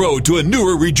on the road to a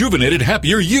newer, rejuvenated,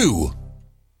 happier you.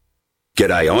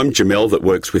 G'day, I'm Jamel that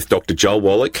works with Dr. Joel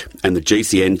Wallach and the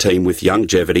GCN team with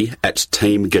Longevity at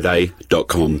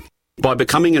teamg'day.com. By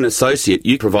becoming an associate,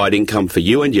 you provide income for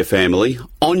you and your family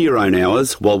on your own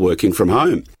hours while working from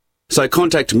home. So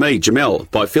contact me, Jamel,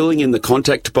 by filling in the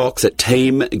contact box at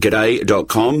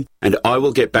teamg'day.com, and I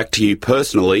will get back to you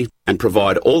personally and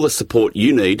provide all the support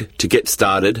you need to get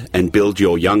started and build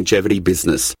your longevity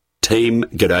business.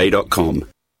 teamg'day.com.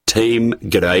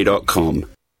 teamg'day.com.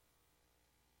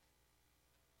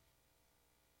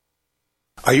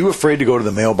 Are you afraid to go to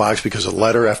the mailbox because of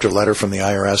letter after letter from the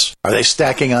IRS? Are they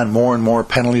stacking on more and more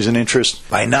penalties and interest?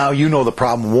 By now, you know the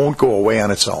problem won't go away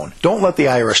on its own. Don't let the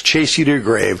IRS chase you to your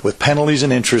grave with penalties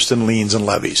and interest and liens and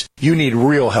levies. You need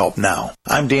real help now.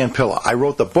 I'm Dan Pilla. I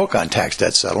wrote the book on tax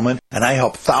debt settlement, and I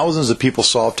help thousands of people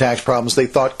solve tax problems they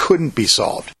thought couldn't be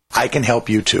solved. I can help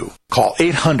you too. Call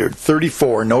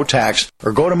 800-34-NO-TAX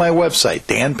or go to my website,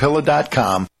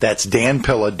 danpilla.com. That's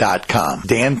danpilla.com.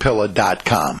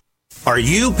 danpilla.com. Are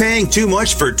you paying too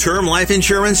much for term life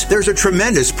insurance? There's a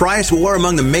tremendous price war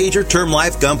among the major term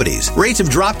life companies. Rates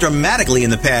have dropped dramatically in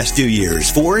the past few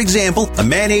years. For example, a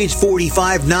man age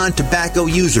 45 non-tobacco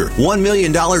user, $1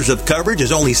 million of coverage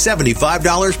is only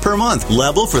 $75 per month,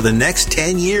 level for the next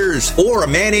 10 years. Or a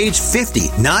man age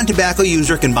 50 non-tobacco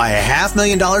user can buy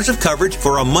 $500,000 of coverage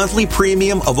for a monthly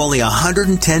premium of only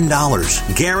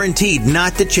 $110. Guaranteed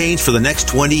not to change for the next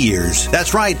 20 years.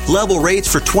 That's right, level rates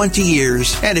for 20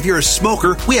 years. And if you're a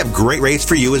smoker, we have great rates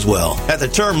for you as well. At the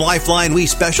Term Lifeline, we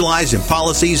specialize in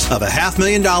policies of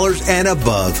 $500,000 and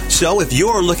above. So if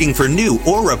you're looking for new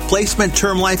or replacement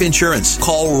term life insurance,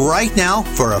 call right now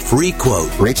for a free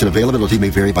quote. Rates and availability may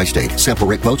vary by state. Sample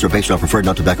rate quotes are based on preferred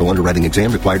non-tobacco underwriting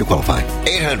exam required to qualify.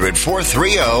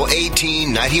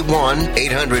 800-430-1891.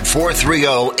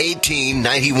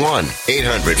 800-430-1891.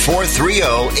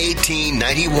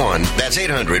 800-430-1891. That's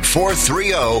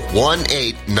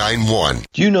 800-430-1891.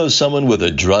 Do you know someone with a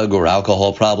drug or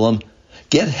alcohol problem?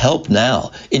 Get help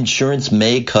now. Insurance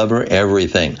may cover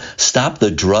everything. Stop the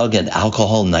drug and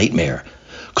alcohol nightmare.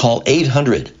 Call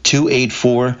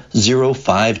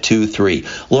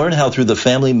 800-284-0523. Learn how through the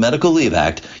Family Medical Leave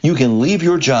Act, you can leave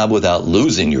your job without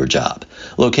losing your job.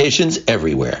 Locations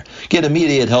everywhere. Get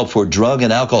immediate help for drug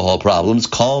and alcohol problems.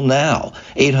 Call now.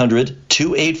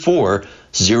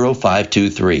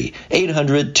 800-284-0523.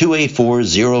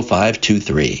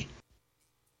 800-284-0523.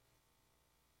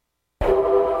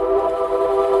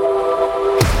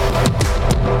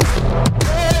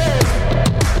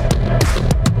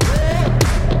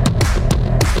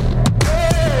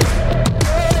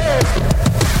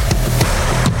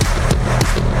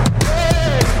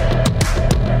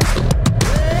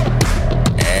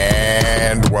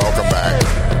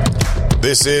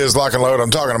 This is Lock and Load. I'm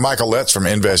talking to Michael Letts from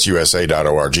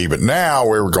InvestUSA.org. But now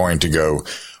we're going to go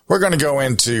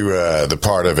into the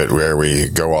part of it where we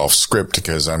go off script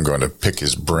because I'm going to pick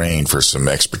his brain for some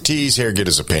expertise here, get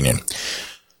his opinion.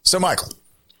 So, Michael,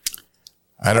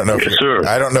 I don't know if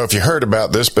you heard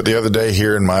about this, but the other day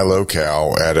here in my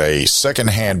locale at a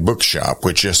secondhand bookshop,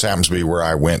 which just happens to be where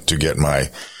I went to get my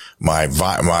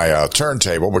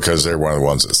turntable because they're one of the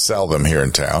ones that sell them here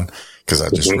in town. Because I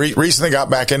just recently got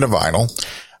back into vinyl.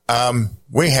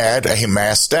 We had a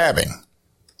mass stabbing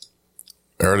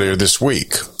earlier this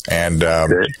week. And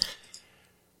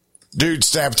dude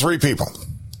stabbed 3 people.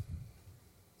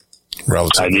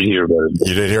 Relatively. I did hear about it.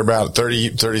 You did hear about it?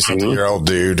 36-year-old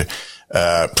dude,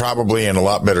 probably in a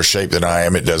lot better shape than I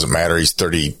am. It doesn't matter. He's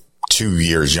 32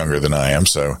 years younger than I am.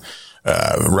 So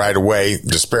right away,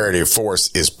 disparity of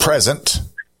force is present.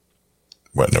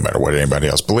 Well, no matter what anybody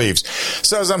else believes.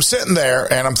 So as I'm sitting there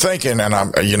and I'm thinking, and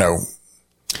I'm,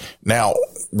 now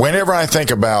whenever I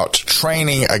think about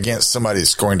training against somebody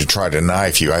that's going to try to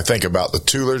knife you, I think about the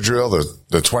Tueler drill, the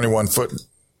 21-foot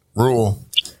rule.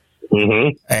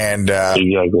 Mm-hmm. And,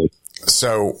 exactly.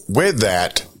 So with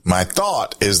that, my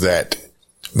thought is that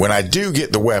when I do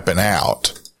get the weapon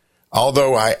out,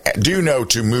 although I do know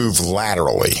to move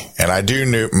laterally, and I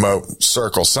do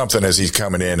circle something as he's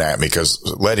coming in at me, because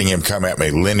letting him come at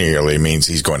me linearly means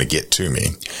he's going to get to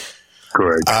me.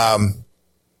 Correct. I'm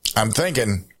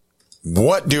thinking,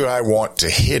 what do I want to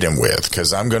hit him with?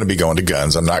 Because I'm going to be going to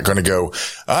guns. I'm not going to go,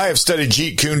 I have studied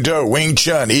Jeet Kune Do, Wing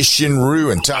Chun, Ishin Ryu,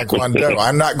 and Taekwondo.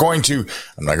 I'm not going to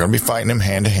be fighting him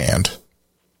hand to hand.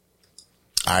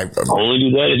 I only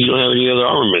do that if you don't have any other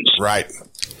armaments. Right.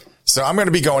 So I'm going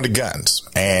to be going to guns,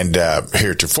 and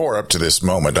heretofore up to this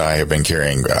moment, I have been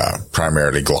carrying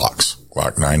primarily Glock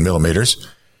 9mm.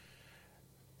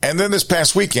 And then this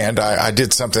past weekend, I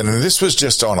did something, and this was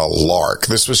just on a lark.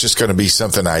 This was just going to be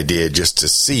something I did just to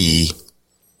see,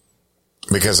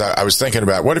 because I was thinking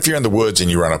about, what if you're in the woods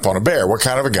and you run up on a bear? What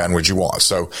kind of a gun would you want?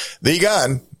 So the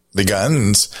guns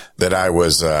that I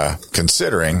was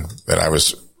considering, that I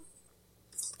was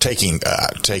taking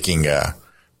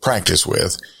practice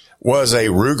with, was a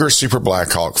Ruger Super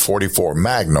Blackhawk 44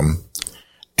 Magnum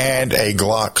and a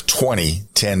Glock 20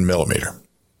 10mm.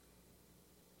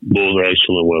 Those are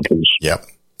excellent weapons. Yep.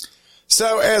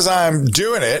 So as I'm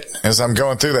doing it, as I'm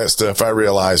going through that stuff, I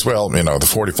realize, well, the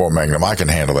 44 Magnum, I can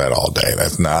handle that all day.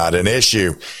 That's not an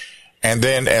issue. And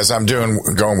then as I'm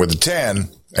going with the 10,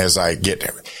 as I get,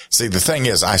 see, the thing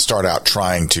is, I start out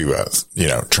trying to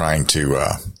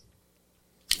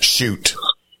shoot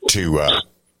to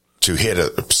hit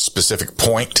a specific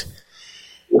point.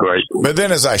 Right. But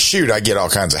then as I shoot, I get all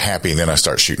kinds of happy, and then I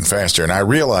start shooting faster. And I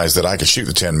realize that I could shoot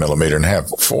the 10mm and have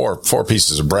four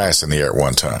pieces of brass in the air at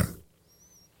one time.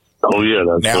 Oh yeah,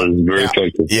 that's very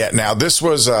effective. Yeah. Now this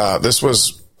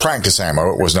was practice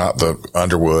ammo. It was not the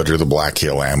Underwood or the Black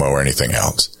Hill ammo or anything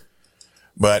else.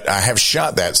 But I have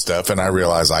shot that stuff, and I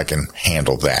realize I can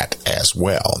handle that as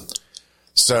well.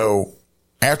 So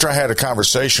after I had a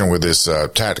conversation with this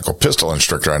tactical pistol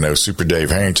instructor I know, Super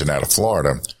Dave Harrington out of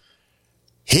Florida,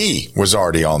 he was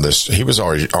already on this. He was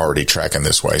already tracking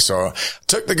this way. So I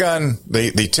took the gun,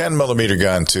 the 10 millimeter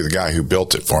gun, to the guy who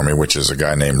built it for me, which is a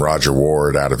guy named Roger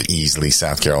Ward out of Easley,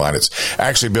 South Carolina. It's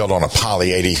actually built on a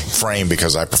Poly 80 frame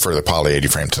because I prefer the Poly 80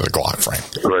 frame to the Glock frame.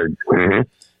 Right. Mm-hmm.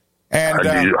 And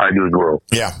I do as well.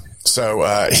 Yeah. So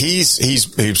he's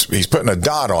putting a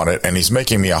dot on it, and he's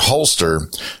making me a holster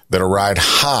that'll ride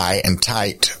high and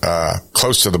tight,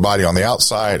 close to the body on the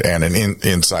outside, and an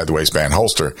inside the waistband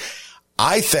holster.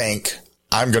 I think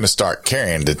I'm going to start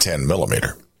carrying the 10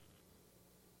 millimeter.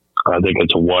 I think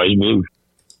it's a wise move.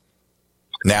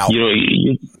 Now,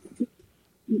 you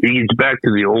get back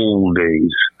to the old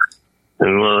days,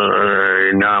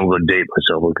 and now I'm going to date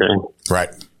myself. Okay, right.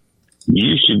 It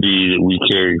used to be that we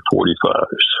carried 45s.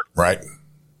 Right.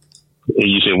 And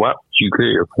you say, why would you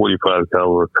carry a 45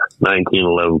 caliber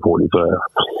 1911 45?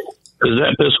 Because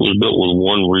that pistol was built with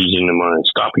one reason in mind: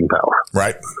 stopping power.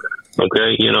 Right.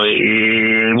 Okay, it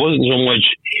wasn't so much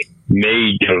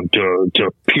made to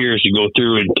pierce, to go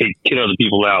through and get other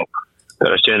people out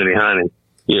that are standing behind it.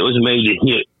 It was made to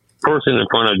hit person in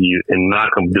front of you and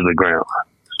knock them to the ground.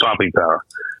 Stopping power.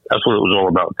 That's what it was all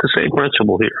about. It's the same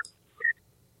principle here.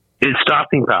 It's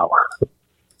stopping power.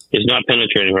 It's not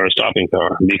penetrating power, stopping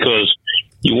power. Because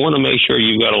you want to make sure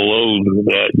you've got a load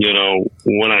that,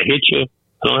 when I hit you,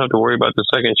 I don't have to worry about the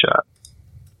second shot.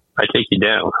 I take you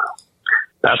down.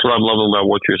 That's what I'm loving about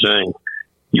what you're saying.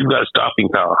 You've got stopping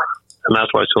power. And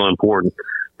that's why it's so important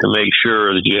to make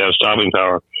sure that you have stopping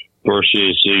power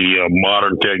versus the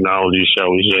modern technology,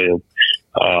 shall we say,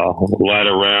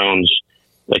 lighter rounds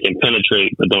that can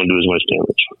penetrate but don't do as much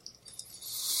damage.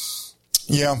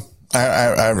 Yeah.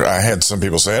 I had some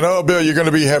people saying, "Oh, Bill, you're going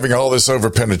to be having all this over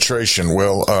penetration."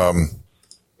 Well,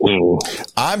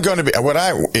 I'm going to be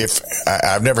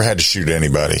I've never had to shoot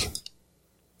anybody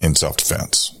in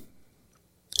self-defense.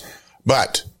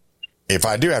 But if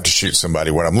I do have to shoot somebody,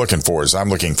 what I'm looking for is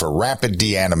rapid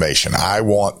deanimation. I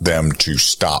want them to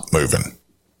stop moving.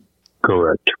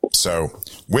 Correct. So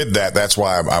with that, that's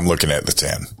why I'm looking at the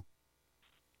 10.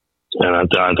 And I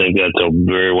think that's a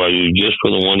very wise use, just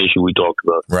for the one issue we talked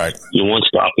about. Right. You want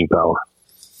stopping power.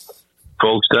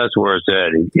 Folks, that's where it's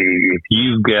at. If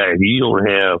you don't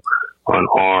have an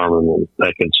arm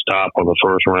that can stop on the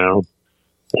first round,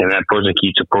 and that person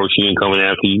keeps approaching you and coming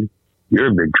after you, you're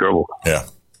in big trouble. Yeah.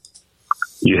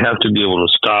 You have to be able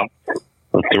to stop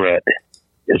a threat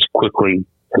as quickly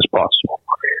as possible.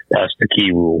 That's the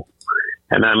key rule.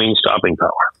 And that means stopping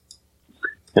power.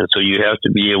 And so you have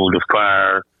to be able to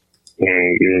fire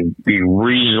and be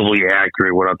reasonably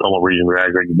accurate. When I'm talking about reasonably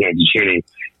accurate, you can't just hit it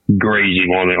grazing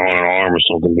on an arm or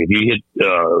something. If you hit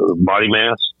body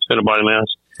mass, center body mass,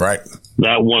 right,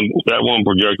 that one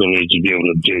projectile needs to be able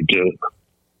to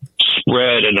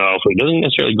spread enough. It doesn't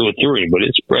necessarily go through him, but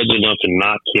it spreads enough to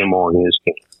knock him on his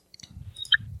feet.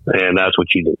 And that's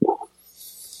what you do.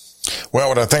 Well,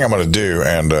 what I think I'm going to do,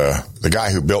 and the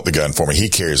guy who built the gun for me, he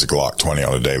carries a Glock 20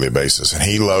 on a daily basis, and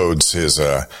he loads his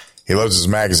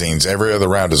magazines. Every other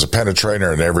round is a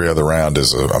penetrator, and every other round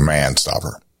is a man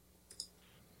stopper.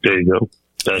 There you go.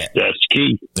 That's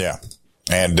key. Yeah.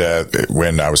 And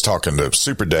when I was talking to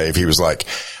Super Dave, he was like,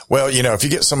 well, if you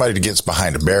get somebody that gets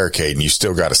behind a barricade and you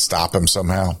still got to stop him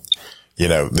somehow,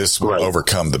 this will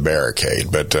overcome the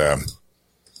barricade. But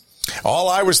all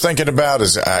I was thinking about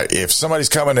is if somebody's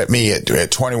coming at me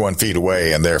at 21 feet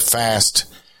away and they're fast,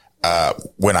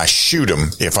 when I shoot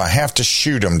them, if I have to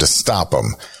shoot them to stop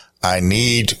them, I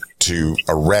need to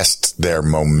arrest their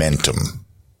momentum.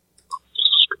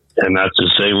 And that's the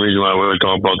same reason why we were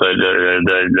talking about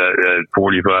that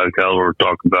 45 caliber we're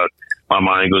talking about. My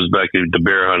mind goes back to the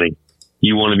bear hunting.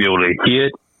 You want to be able to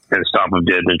hit and stop them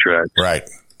dead in their tracks. Right.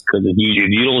 Because if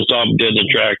you don't stop them dead in their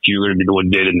tracks, you're going to be doing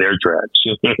dead in their tracks.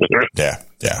 Yeah.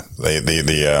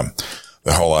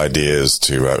 The whole idea is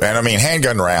to, and I mean,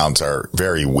 handgun rounds are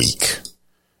very weak.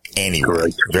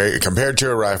 Anyway, compared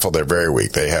to a rifle, they're very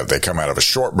weak. They come out of a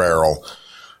short barrel.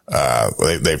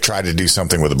 They've tried to do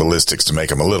something with the ballistics to make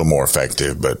them a little more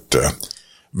effective, but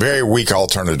very weak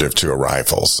alternative to a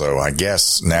rifle. So I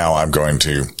guess now I'm going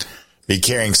to be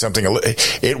carrying something.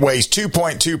 It weighs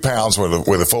 2.2 pounds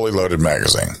with a fully loaded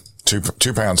magazine.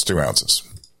 2 pounds, 2 ounces,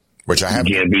 which I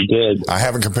haven't. Can't be dead. I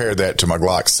haven't compared that to my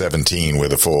Glock 17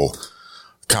 with a full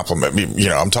complement.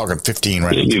 I'm talking 15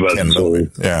 rounds. 10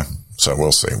 millimeter. Yeah. So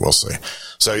we'll see.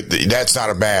 So that's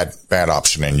not a bad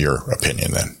option in your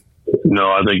opinion then? No,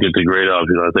 I think it's a great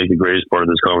option. I think the greatest part of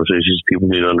this conversation is people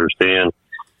need to understand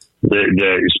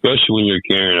that especially when you're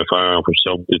carrying a firearm for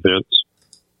self-defense,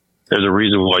 there's a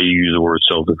reason why you use the word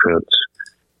self-defense.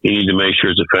 You need to make sure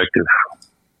it's effective.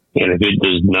 And if it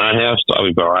does not have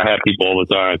stopping power, I have people all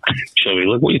the time show me,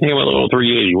 look, what do you think about the little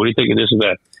 380? What do you think of this and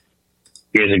that?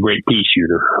 It's a great pea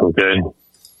shooter, okay?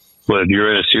 But if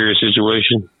you're in a serious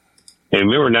situation, and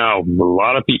remember now, a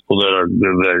lot of people that are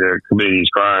committing these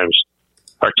crimes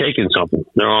are taking something.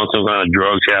 They're on some kind of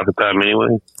drugs half the time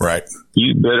anyway. Right.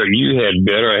 You had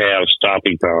better have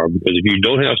stopping power, because if you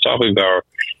don't have stopping power,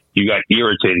 you got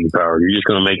irritating power. You're just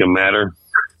going to make them matter,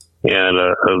 and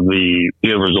the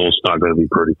end result's not going to be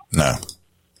pretty. No.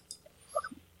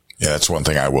 Yeah, that's one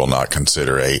thing I will not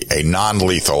consider a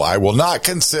non-lethal. I will not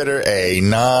consider a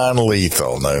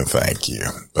non-lethal. No, thank you.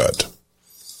 But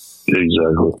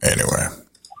exactly. Anyway,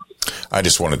 I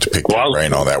just wanted to pick your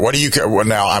brain on that. What do you carry? Well,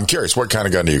 now I'm curious. What kind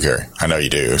of gun do you carry? I know you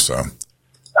do. So,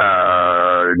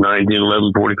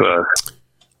 1911 45.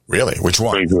 Really? Which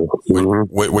one?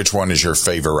 Mm-hmm. Which one is your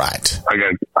favorite? I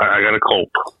got a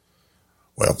Colt.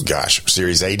 Well, gosh,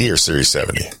 Series 80 or Series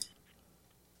 70?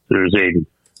 Series 80.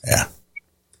 Yeah.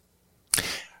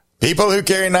 People who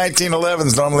carry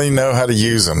 1911s normally know how to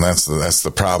use them. That's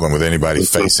the problem with anybody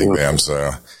facing them.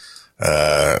 So,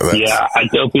 yeah, I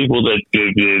tell people that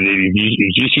if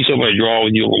you see somebody draw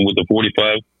with you with a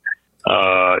 45,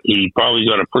 he probably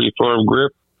got a pretty firm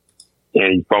grip,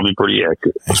 and he's probably pretty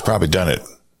accurate. He's probably done it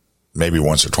maybe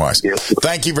once or twice. Yeah.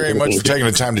 Thank you very much for taking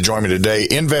the time to join me today.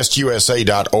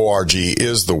 InvestUSA.org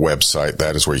is the website.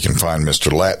 That is where you can find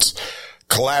Mr. Letts.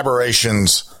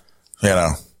 Collaborations,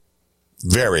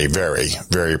 very, very,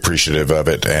 very appreciative of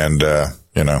it. And,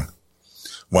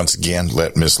 once again,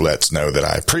 let Miss Letts know that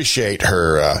I appreciate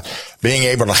her being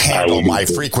able to handle my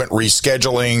frequent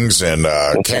reschedulings and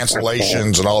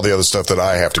cancellations and all the other stuff that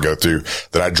I have to go through,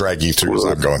 that I drag you through as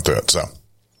I'm going through it. So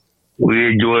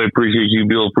we appreciate you,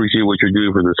 Bill. Appreciate what you're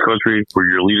doing for this country, for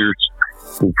your leaders,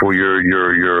 and for your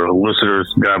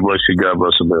listeners. God bless you. God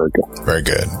bless America. Very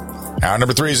good. Hour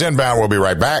number 3 is inbound. We'll be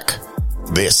right back.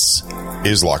 This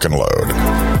is Lock and Load.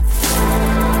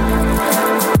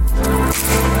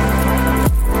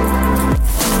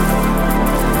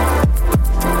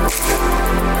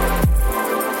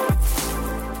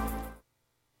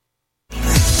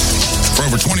 For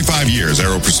over 25 years,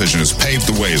 Aero Precision has paved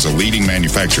the way as a leading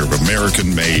manufacturer of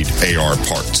American-made AR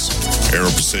parts. Aero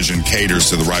Precision caters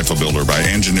to the rifle builder by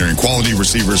engineering quality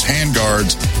receivers,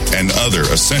 handguards, and other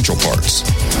essential parts.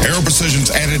 Aero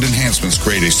Precision's added enhancements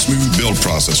create a smooth build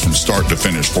process from start to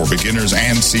finish for beginners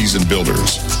and seasoned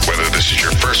builders. Whether this is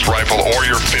your first rifle or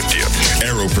your 50th,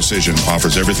 Aero Precision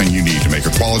offers everything you need to make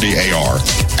a quality AR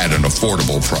at an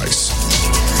affordable price.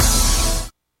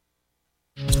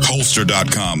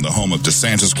 Holster.com, the home of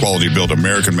DeSantis quality-built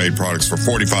American-made products for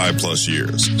 45 plus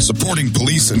years. Supporting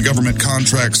police and government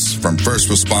contracts from first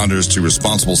responders to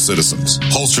responsible citizens.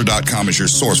 Holster.com is your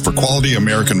source for quality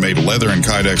American-made leather and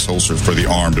Kydex holsters for the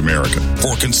armed American.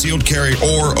 For concealed carry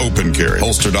or open carry,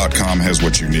 Holster.com has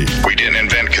what you need. We didn't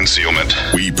invent concealment.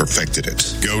 We perfected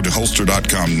it. Go to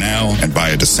Holster.com now and buy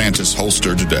a DeSantis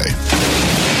holster today.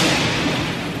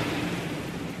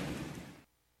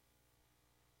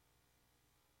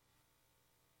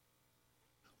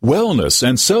 Wellness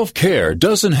and self-care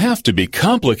doesn't have to be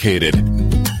complicated.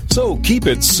 So keep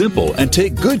it simple and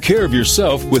take good care of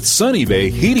yourself with Sunny Bay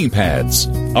heating pads.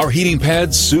 Our heating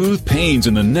pads soothe pains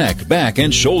in the neck, back,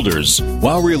 and shoulders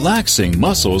while relaxing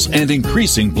muscles and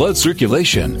increasing blood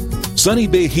circulation. Sunny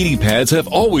Bay heating pads have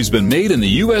always been made in the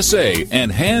USA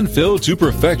and hand-filled to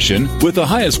perfection with the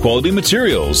highest quality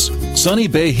materials. Sunny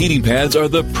Bay heating pads are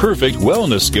the perfect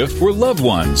wellness gift for loved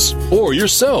ones or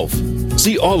yourself.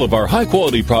 See all of our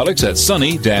high-quality products at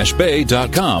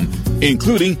sunny-bay.com,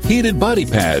 including heated body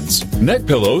pads, neck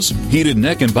pillows, heated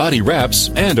neck and body wraps,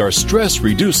 and our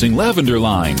stress-reducing lavender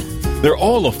line. They're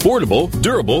all affordable,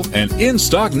 durable, and in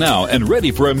stock now and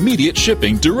ready for immediate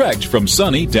shipping direct from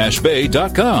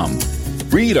sunny-bay.com.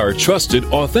 Read our trusted,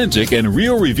 authentic, and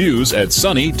real reviews at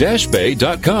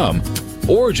sunny-bay.com,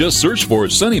 or just search for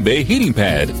Sunny Bay Heating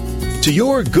Pad. To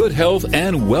your good health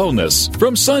and wellness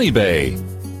from Sunny Bay.